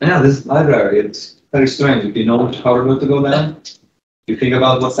 This library, it's very strange. If you know which corridor to go down, you think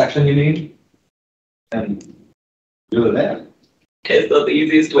about what section you need, and you're there. Okay, so the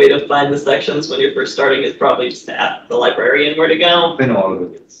easiest way to find the sections when you're first starting is probably just to ask the librarian where to go. They know all of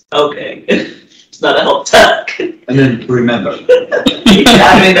it. Okay. It's not a help task. And then remember.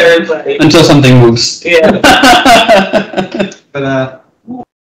 I mean, they're inside. Until something moves. Yeah. But,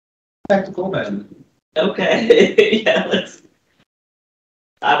 back to Coleman. Okay. Yeah, let's.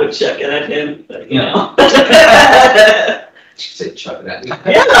 I would check it at him, but you know. She said, chuck it at me.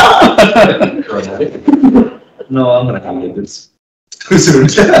 Yeah. Throw it at it. No, I'm gonna have it. It's too soon.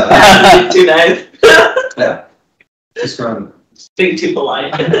 Too nice. Yeah. Just from. Being too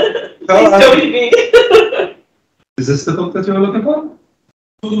polite. Please Oh, don't eat me. Is this the book that you were looking for?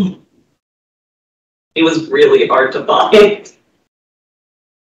 It was really hard to find.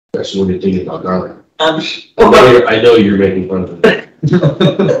 Especially when you're thinking about garlic. Sure. I know you're making fun of me.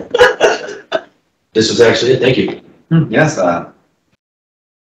 This was actually it. Thank you. Yes,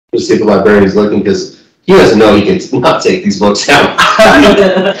 Let's see if the librarian is looking because he doesn't know he can not take these books out.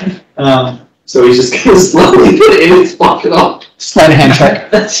 So he's just going to slowly put it in his pocket off. Sleight of hand check.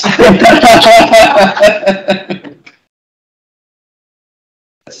 That's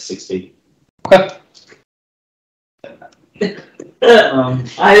a 16.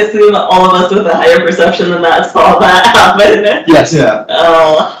 I assume all of us with a higher perception than that saw that happen. Yes. yeah.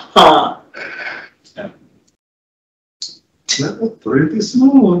 Oh, huh. Not pretty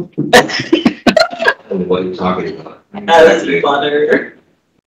smooth. I don't know what you're talking about. That was butter.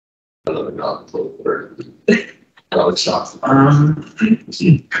 Another garlic clove or garlic sauce. So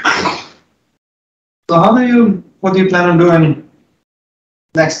what do you plan on doing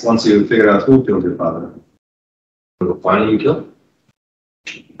next once you figure out who killed your father? We'll find him and kill him.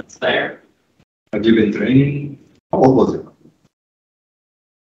 That's fair. Have you been training? How old was it?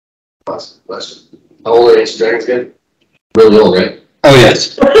 Question. How old are ancient dragons again? Really old, right? Oh,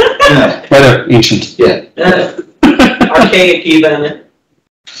 yes. Yeah. Rather ancient. Yeah. Archaic even.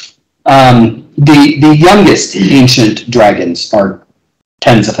 The youngest ancient dragons are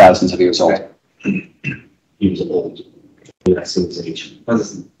tens of thousands of years old. He was old. I assume it's ancient.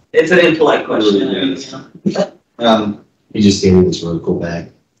 It's an intellect question. He just gave me this really cool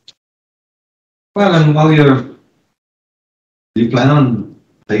bag. Well, and while do you plan on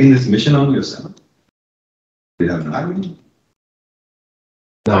taking this mission on yourself? Do you have an army?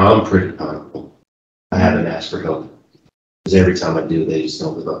 No, I'm pretty powerful. I haven't asked for help. Because every time I do, they just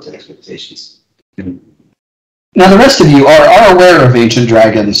don't live up to expectations. Now, the rest of you are aware of ancient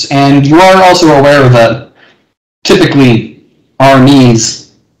dragons, and you are also aware that typically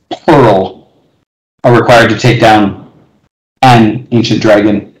armies, plural, are required to take down an ancient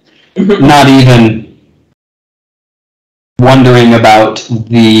dragon, not even wondering about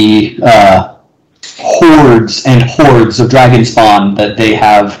the hordes and hordes of dragon spawn that they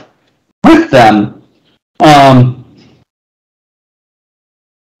have with them.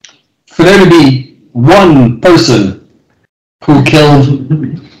 For there to be one person who killed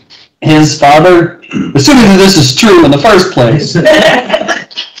his father, assuming that this is true in the first place,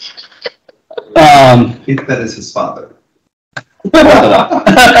 That is his father.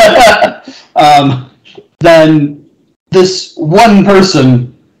 then this one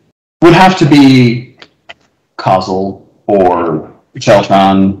person would have to be Kazel or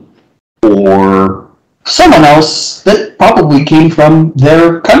Sheltron or someone else that probably came from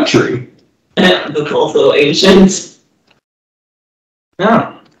their country. That's also ancient.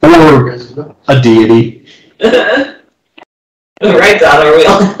 Yeah. Or a deity. Right down our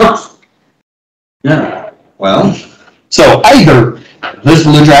wheelhouse. Yeah. Well, So either this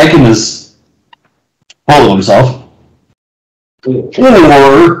blue dragon is full of himself,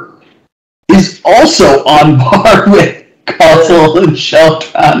 or is also on par with Kazel and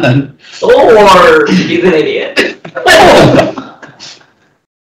Sheltron. Or he's an idiot.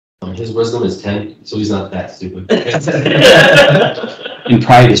 His wisdom is 10, so he's not that stupid. And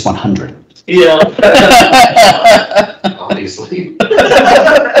pride is 100. Yeah. Obviously.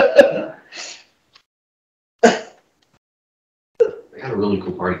 I got a really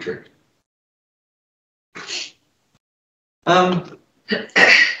cool party trick. well,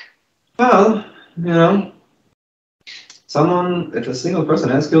 if a single person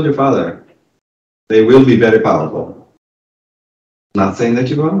has killed your father, they will be very powerful. Not saying that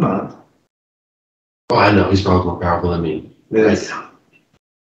you are not. Oh, I know. He's probably more powerful than me. Yes.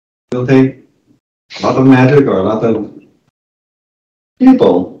 It'll take a lot of magic or a lot of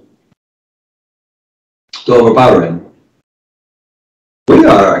people to overpower him. We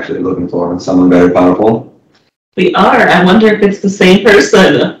are actually looking for someone very powerful. We are. I wonder if it's the same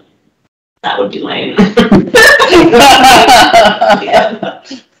person. That would be lame. Yeah.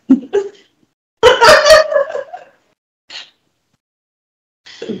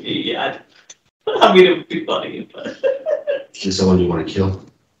 Yeah. I mean, it would be funny, but. Is someone you want to kill?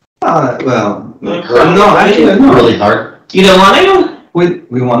 Well, Hurt? no, actually, no. Really hard? You don't want to?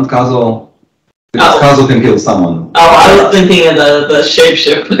 We want Kazel. Because Kazel can kill someone. Oh, I was thinking of the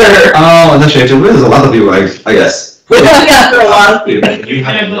shapeshifter. Oh, the shapeshifter. There's a lot of you, I guess. Yeah, there are a lot of people. You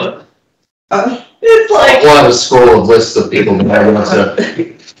have It's like. We'll have a scroll of lists of people that I want to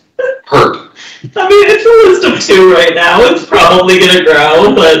hurt. I mean, it's a list of 2 right now. It's probably gonna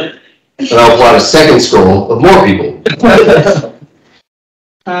grow, but. And I'll plot a second scroll of more people.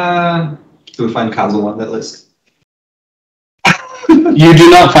 Do we find Kazel on that list? You do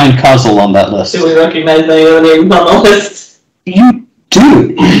not find Kazel on that list. Do we recognize any of the names on the list? You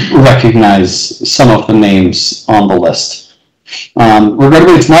do recognize some of the names on the list.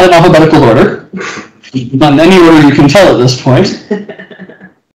 Regrettably, it's not in alphabetical order. Not in any order you can tell at this point.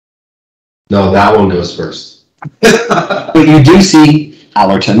 No, that one goes first. But you do see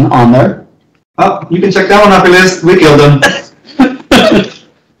Allerton on there. Oh, you can check that one off your list. We killed him.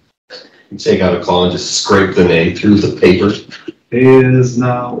 You take out a claw and just scrape the name through the paper. He is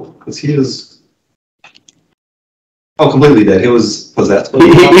now, because he is, completely dead. He was possessed. He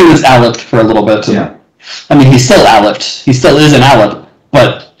was Alep for a little bit. Yeah. I mean, he's still Alep. He still is an Alep,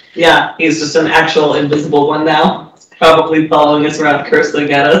 but... Yeah, he's just an actual invisible one now. Probably following us around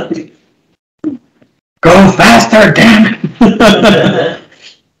cursing at us. Go faster, damn it!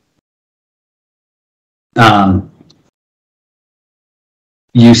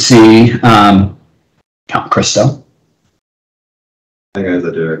 You see Count Christo. That guy's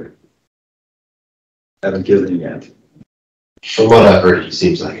a jerk. Haven't killed him yet. From what I've heard, he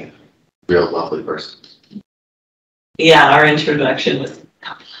seems like a real lovely person. Yeah, our introduction was.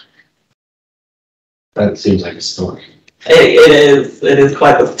 That seems like a story. It is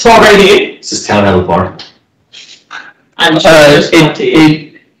quite the story. Does this town have a bar? I'm sure there's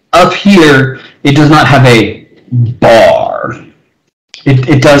plenty. Up here, it does not have a bar.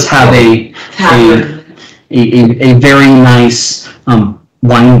 It does have a very nice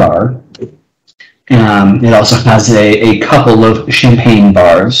wine bar. It also has a couple of champagne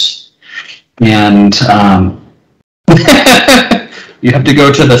bars, and you have to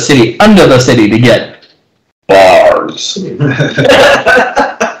go to the city, under the city, to get bars. The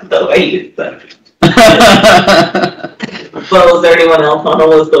way you said it. Well, is there anyone else on the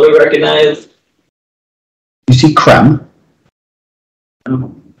list that we recognize? You see Krem.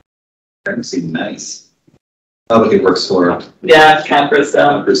 That seems nice. Oh, but he works for Yeah,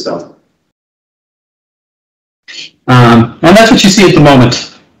 Camperstone. Crystal. And that's what you see at the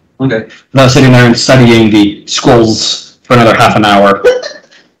moment. Okay. Without sitting there and studying the scrolls for another half an hour.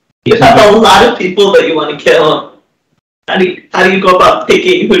 You have a lot of people that you want to kill. How do you go about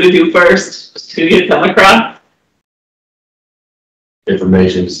picking who to do first? Who you come across?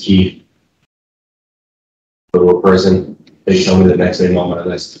 Information is key. For a person, they tell me the next name on my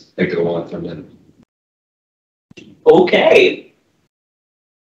list. I could want from them. Okay.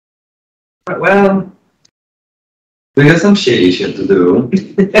 Well, we got some shady shit to do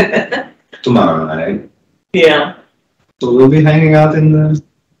tomorrow night. Yeah. So we'll be hanging out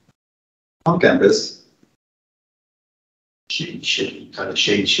on campus. Shady shit. Kind of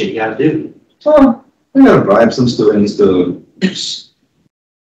shady shit you gotta do. So we gotta bribe some students to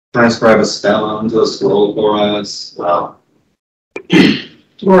transcribe a spell onto a scroll for us. Wow.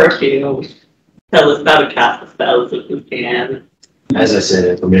 Or if you tell us how to cast the spells if you can. As I said,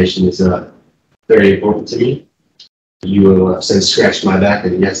 information is very important to me. You will have since scratched my back,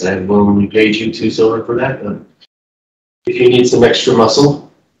 and yes, I have willingly paid you 2 silver for that. But if you need some extra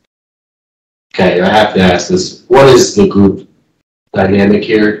muscle, okay, I have to ask this: what is the group dynamic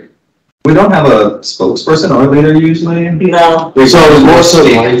here? We don't have a spokesperson or leader usually. No. So it's more so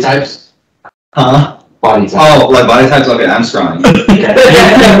body types. Huh? Body types. Oh, like body types. Okay, I'm strong. You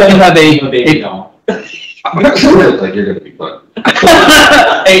have Baby doll. You look like you're gonna be fun.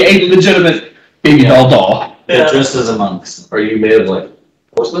 a legitimate baby doll. They're dressed as a monks. Are you made of like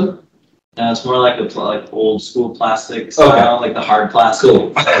porcelain? It's more like old school plastic style, like the hard plastic.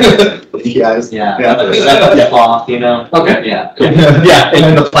 Cool. Yes. Yeah. Yeah. The cloth, you know. Okay. Yeah. Cool. Yeah, and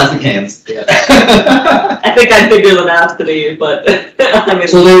then the plastic hands. I think I figured them out to you, but I mean,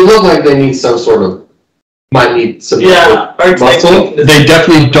 So they look like they need some sort of might need some yeah. muscle. They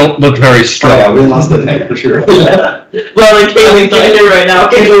definitely don't look very Oh, strong. yeah, we lost the head for sure. Well, and Kaylee's not here right now.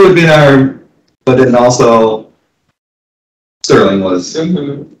 Kaylee would be our, but then also Sterling was.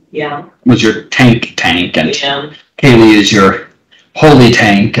 Yeah. Was your tank, and Yeah. Kaylee is your holy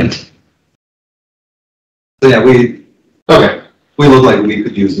tank, and So yeah, we Okay. look like we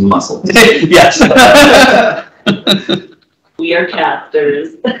could use muscle. yes. We are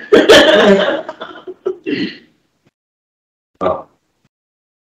casters. Well,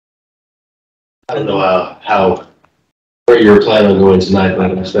 I don't know where you're planning on going tonight,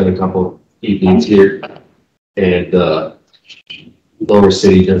 but I spent a couple evenings here, and Lower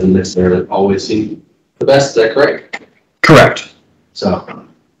City doesn't necessarily always seem the best. Is that correct? Correct. So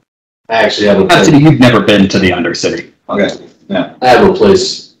I actually have a Actually, place. you've never been to the Undercity. Okay. Yeah. I have a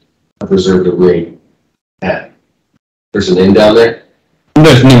place. I reserved a room at. There's an inn down there.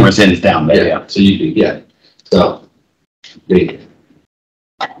 There's numerous inns down there. Yeah. So you can, yeah. So, like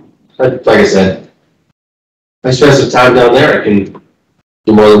I said, I spent some time down there. You're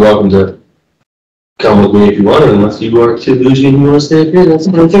more than welcome to come with me if you want, unless you are too bougie and you want to stay up here. That's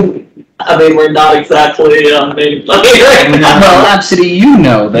what I'm thinking. I mean, we're not exactly main play right now. Well, Absidy, you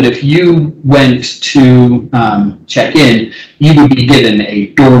know that if you went to check in, you would be given a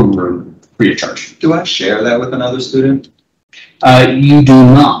dorm room free of charge. Do I share that with another student? You do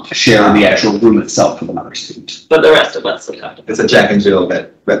not share the actual room itself with another student. But the rest of us would have to. It's a Jack and Jill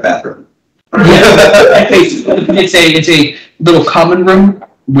wet bathroom. Yeah, it's a little common room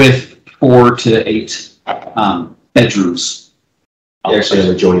with 4 to 8 bedrooms. You actually have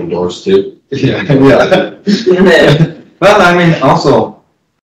adjoining doors too. Yeah. Well, I mean, also,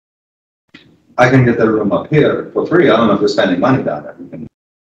 I can get the room up here for free. I don't know if we're spending money down there. We can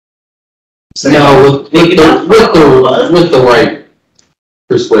save No, with the right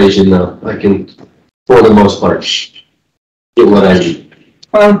persuasion, though, I can, for the most part, get what I need.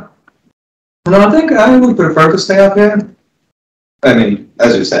 No, I think I would prefer to stay up here. I mean,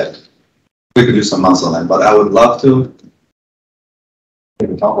 as you said, we could do some muscle then, but I would love to We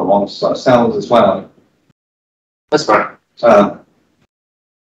can talk amongst ourselves as well. That's fine.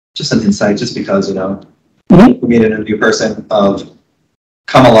 Just an insight, just because, you know, Mhm. we meet a new person of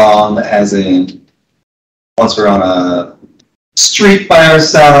come along as in once we're on a street by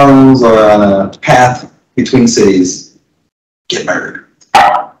ourselves or on a path between cities, get murdered.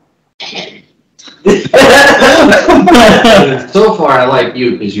 So far, I like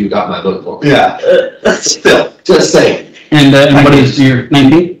you because you got my book for me. Yeah. Still. Just saying. And what is your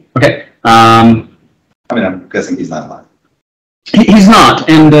 19? Okay. I mean, I'm guessing he's not alive. He's not,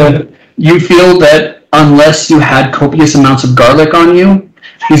 and you feel that unless you had copious amounts of garlic on you,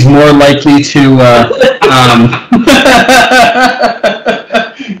 he's more likely to.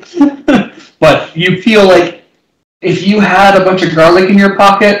 But you feel like if you had a bunch of garlic in your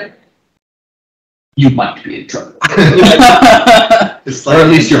pocket, you might be in trouble. It's Or at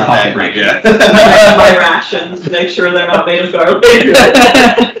least your pocket. right? Yeah. My rations to make sure they're not made of garlic.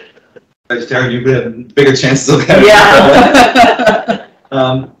 Vegetarian, you've been bigger chances of that. Yeah.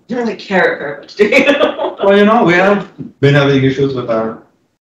 You're like carrot garbage. Well, you know, we have been having issues with our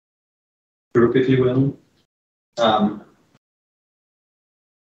group, if you will.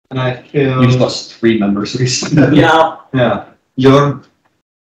 And I feel. You just lost 3 members recently. Yeah. Yeah. Your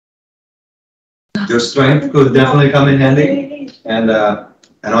strength could definitely come in handy. And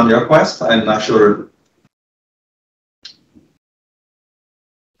on your quest, I'm not sure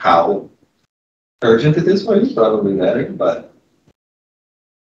how urgent it is for you, probably better, but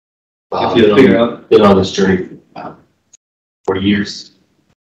if you figure out. Been on this journey for about 40 years.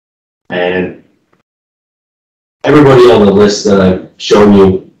 And everybody on the list that I've shown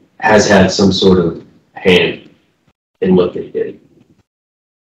you has had some sort of hand in what they did.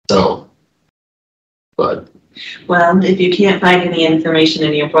 So, but. Well, if you can't find any information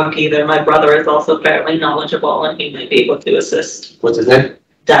in your book either, my brother is also fairly knowledgeable and he might be able to assist. What's his name?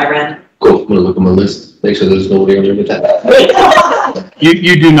 Dyren. Cool. I'm gonna look at my list. Make sure there's nobody on there with that.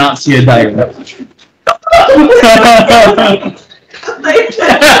 You do not see a diary.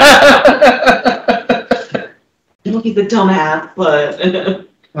 He's a dumbass, but.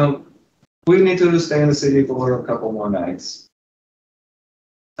 We need to stay in the city for a couple more nights.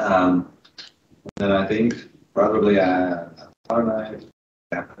 Then I think probably our night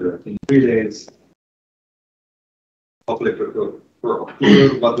after 3 days. Hopefully procure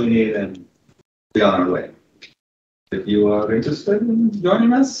what we need and be on our way. If you are interested in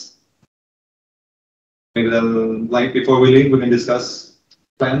joining us, maybe the night before we leave, we can discuss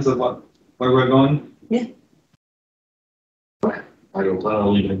plans of where we're going. Yeah. I don't plan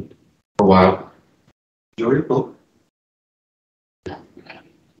on leaving for a while. Enjoy your book. How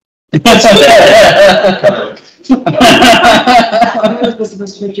is this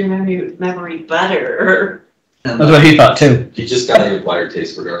supposed to make your memory better? That's what he thought too. You just got an acquired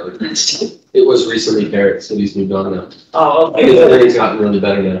taste for garlic. It was recently carrots, so he's moved on now. Oh, His okay. brain's gotten really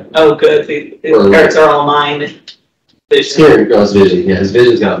better now. Oh, good. These carrots are all mine. Here goes vision. Yeah, his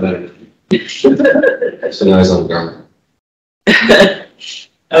vision's gotten better. So now he's on garlic.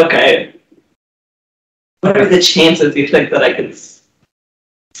 Okay. What are the chances you think that I could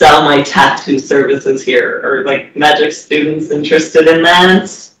sell my tattoo services here? Or like magic students interested in that?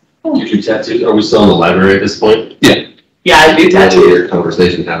 You do tattoos? Are we still in the library at this point? Yeah, I do That's a tattoos. weird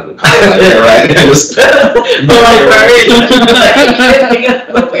conversation happening. Yeah, right.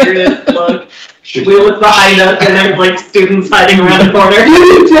 The weirdest look. We look behind us and there's like students hiding around the corner.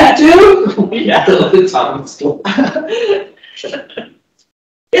 You do tattoo? Yeah.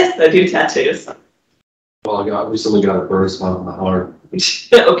 Yes, I do tattoos. Well, I recently got a burn spot on my heart.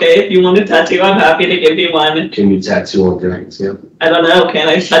 Okay, if you want a tattoo, I'm happy to give you one. Can you tattoo on dragon scale? I don't know, can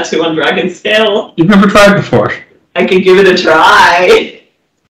I tattoo on dragon scale? You've never tried before. I could give it a try.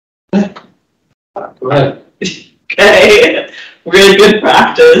 Go ahead. Okay, really good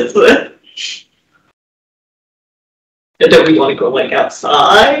practice. Don't we want to go like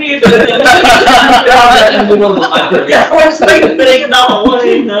outside? Yeah, we're just like sitting in the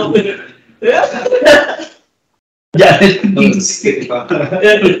hallway. No. Yeah. Yeah,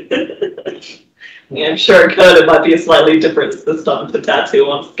 I'm sure it could. It might be a slightly different system to tattoo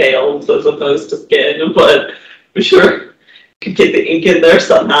on scales as opposed to skin, but I'm sure could get the ink in there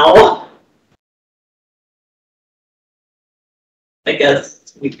somehow. I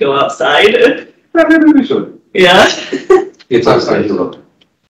guess we'd go outside. Maybe we should. Yeah. It's outside the road.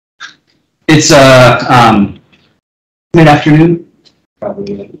 It's mid-afternoon.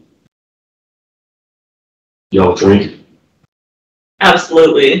 Probably. Y'all drink?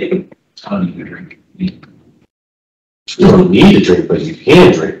 Absolutely. I don't need a drink. You don't need to drink, but you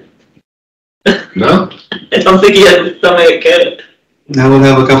can drink. No? I don't think he has a stomach. Now we'll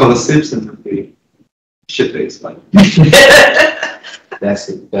have a couple of sips and it'll be shit-faced. Like. That's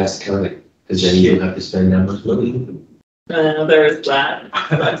the best kind, because then you don't have to spend that much money. There is that.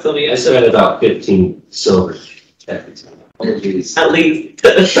 I spent about 15 silver every time. At least.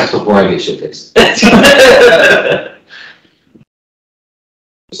 That's before I get shit faced. There's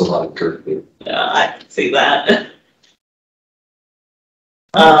a lot of curve here. Yeah, I can see that.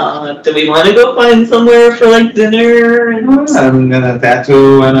 Do we want to go find somewhere for like dinner? I'm gonna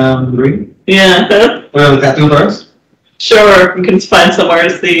tattoo and drink. Yeah. Well, tattoo first. Sure, we can find somewhere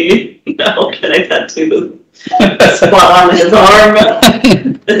to see. No, can I tattoo the spot on his arm?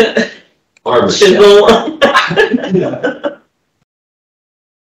 Armor. Chisel. Yeah.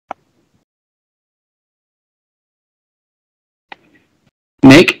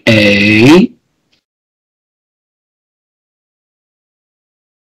 Make a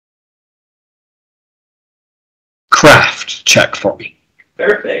craft check for me.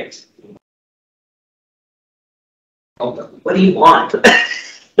 Perfect. What do you want?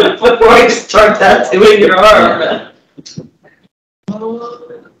 Before I start tattooing your arm.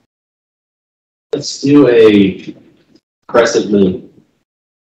 Let's do a crescent moon.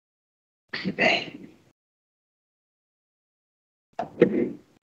 Okay.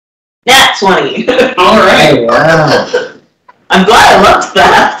 Nat 20. All right. Wow. I'm glad I loved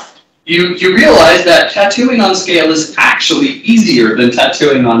that. You realize that tattooing on scale is actually easier than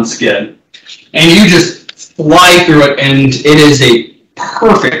tattooing on skin. And you just fly through it, and it is a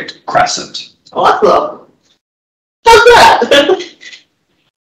perfect crescent. Awesome. How's that?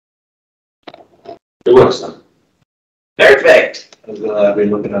 It works though. Perfect. I've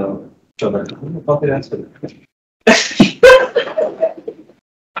been looking at each other. Copy that.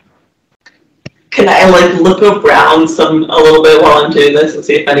 Can I like look around a little bit while I'm doing this and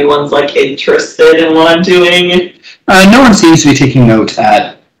see if anyone's like interested in what I'm doing? No one seems to be taking note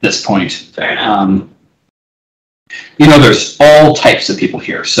at this point. Fair enough. There's all types of people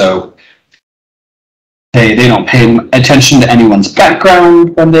here, so they don't pay attention to anyone's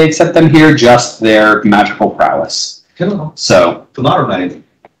background when they accept them here, just their magical prowess. So Tomorrow night,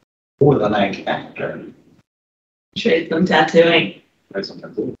 more than I can. Trade some tattooing. Try some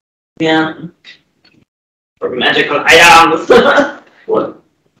tattoo. Yeah. For magical items. What?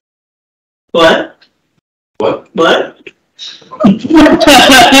 What? What? What?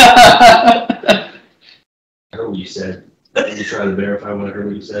 I heard what you said. Did you try to verify what I heard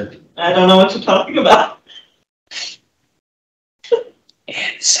what you said? I don't know what you're talking about.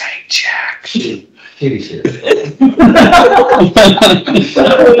 Insight check. Kitty shit. Do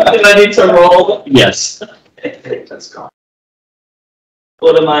I need to roll? Yes. That's gone.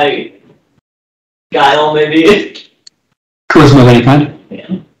 What am I? Guile, maybe? Charisma of any kind?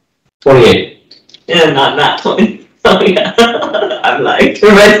 Yeah. 28. Yeah, not 20. Oh, yeah. I'm like,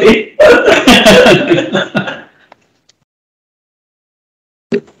 ready.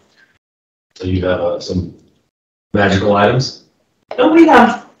 So you have some magical items? Oh, we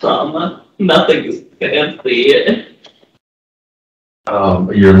have some. Nothing is fancy.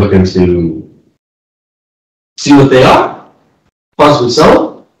 You're looking to see what they are? Possibly sell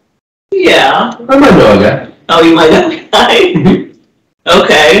them? Yeah. I might know a guy. Oh, you might have a guy?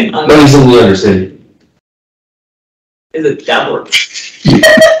 Okay. But he's in the Undercity. Is it Gabor?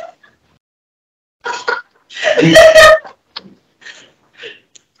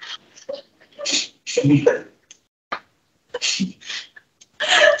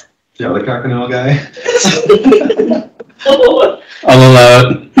 Yeah, the cocktail guy. I'll allow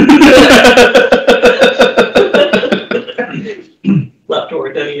it. Left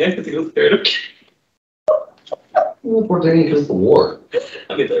toward Denny because he was scared of Well, poor Danny because of the war.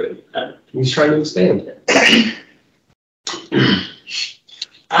 I mean, there is that. He's trying to expand.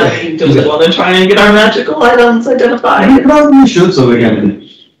 I mean, do we want to try and get our magical items identified? We probably should so we can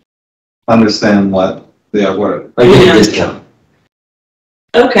understand what they are worth. I get Yeah. a discount.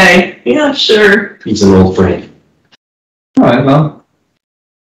 Okay, yeah, sure. He's an old friend. Alright, well.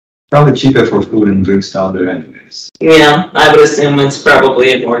 Probably cheaper for food and drinks down there anyways. Yeah, I would assume it's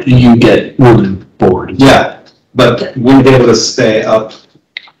probably more. You get room and board. Yeah, but we'll be able to stay up.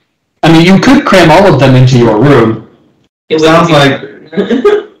 I mean, you could cram all of them into your room. It Sounds wouldn't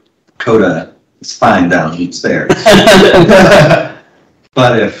like Coda is fine down upstairs.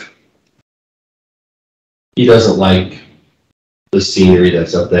 But if He doesn't like the scenery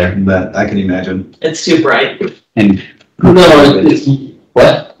that's up there. that, I can imagine. it's too bright. And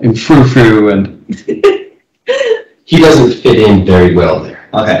What? and frou-frou and He doesn't fit in very well there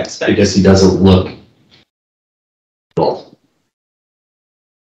Okay. because he doesn't look well.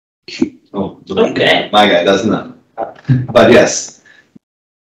 Oh, Okay. my guy does not. But yes,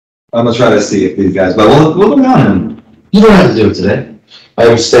 I'm gonna try to see if these guys, but we'll go down and. You don't have to do it today.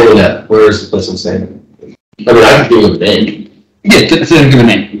 I'm staying at, where is the place I'm staying? I mean, I can do it then. Yeah, give a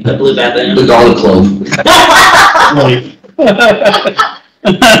name. The blue bathroom. The Garlic Clove.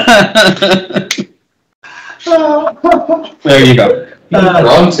 There you go. I'm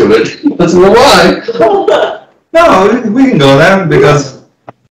on to it. Doesn't know why. No, we can go there because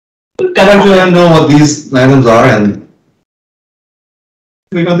eventually I know what these items are and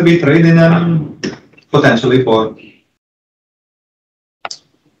we're going to be trading them potentially for,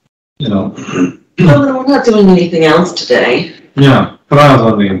 you know. Well, we're not doing anything else today. Yeah, tomorrow's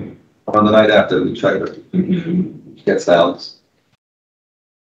on the night after we try to get styles.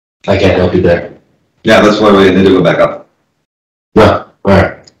 I can't help you there. Yeah, that's why we need to go back up. No,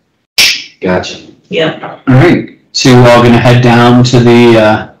 alright. Gotcha. Yeah. Alright, so you're all gonna head down to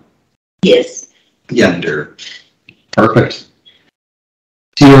the, Yes. Yonder. perfect.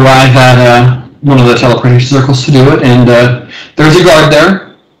 So you arrive at one of the teleportation circles to do it, and there's a guard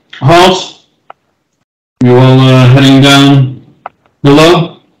there. Halt. You all heading down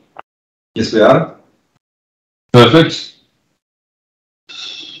below? Yes, we are. Perfect.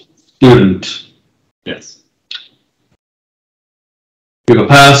 Student. Yes. You have a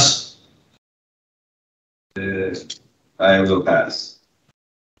pass. I will pass.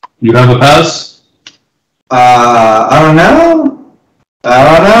 You have a pass? I don't know. Do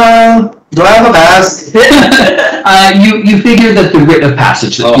I have a pass? You figure that the writ of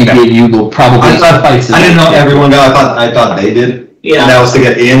passage that he gave you will probably suffice. I didn't know everyone got. I thought they did. Yeah. And that was to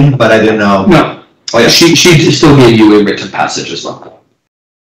get in, but I didn't know. No. Oh yeah. She still gave you a writ of passage as well.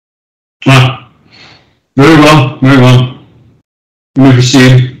 Very well, very well. You may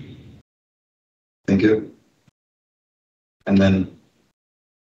proceed. Thank you. And then,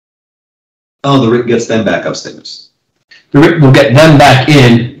 the Rick gets them back upstairs. The writ will get them back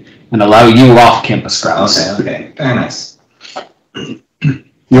in and allow you off campus grounds. Okay, very nice.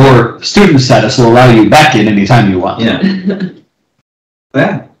 Your student status will allow you back in anytime you want. Yeah.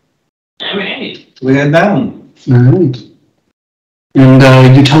 Yeah, Alright. we head down. Alright.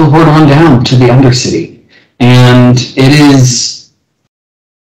 And you teleport on down to the Undercity. And it is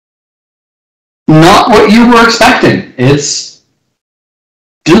not what you were expecting. It's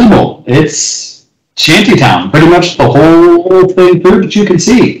dismal. It's shantytown. Pretty much the whole thing through that you can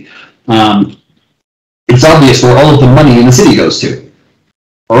see. It's obvious where all of the money in the city goes to.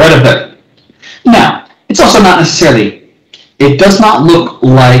 Right up there. Now, it's also not necessarily, it does not look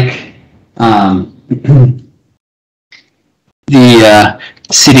like the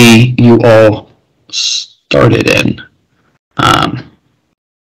city you all started in.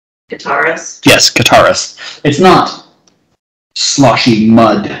 Guitarist. Yes, Kataris. It's not sloshy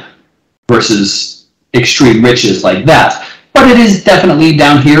mud versus extreme riches like that, but it is definitely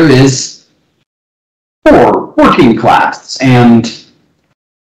down here is for working class and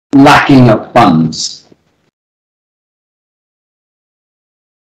lacking of funds.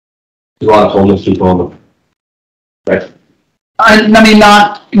 There's a lot of homeless people on the right. I mean,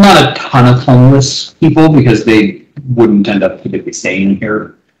 not a ton of homeless people because they wouldn't end up typically staying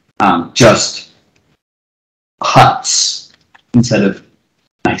here. Just huts instead of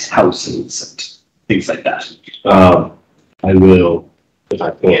nice houses and things like that. I will, if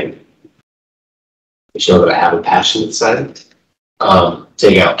I can, show that I have a passionate side.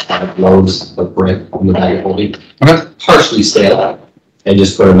 Take out 5 loaves of bread from the bag of holding, Okay. partially stale, and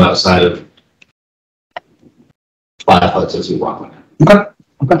just put them outside of 5 huts as we walk by.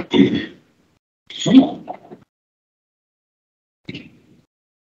 Okay.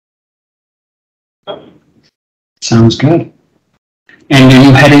 Sounds good. And are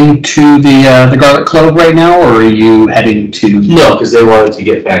you heading to the Garlic Clove right now, or are you heading to? No, because they wanted to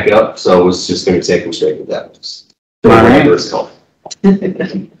get back up, so I was just going to take them straight to that. All right.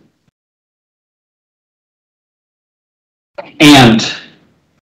 And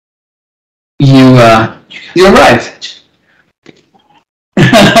you arrive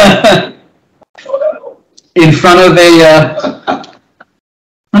in front of an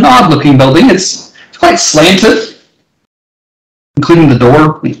odd-looking building. It's quite slanted, including the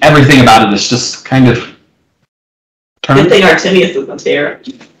door. I mean, everything about it is just kind of Good turned. thing Artemius isn't here.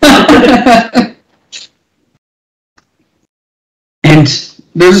 And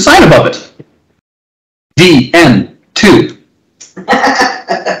there's a sign above it. DN2.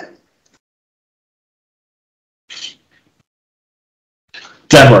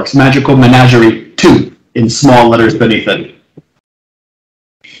 Deadworks, Magical Menagerie 2, in small letters beneath it.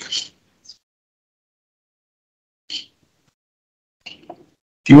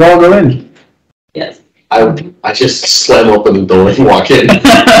 You all go in. Yes. I just slam open the door and walk in.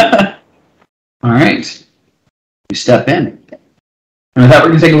 All right. You step in. And with that, we're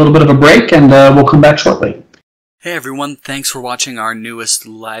going to take a little bit of a break, and we'll come back shortly. Hey everyone, thanks for watching our newest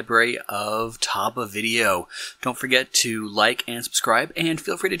library of Taba video. Don't forget to like and subscribe, and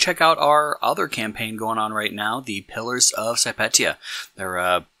feel free to check out our other campaign going on right now, the Pillars of Sypetia. They're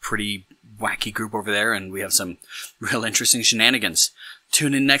a pretty wacky group over there, and we have some real interesting shenanigans.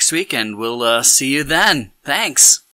 Tune in next week, and we'll see you then. Thanks!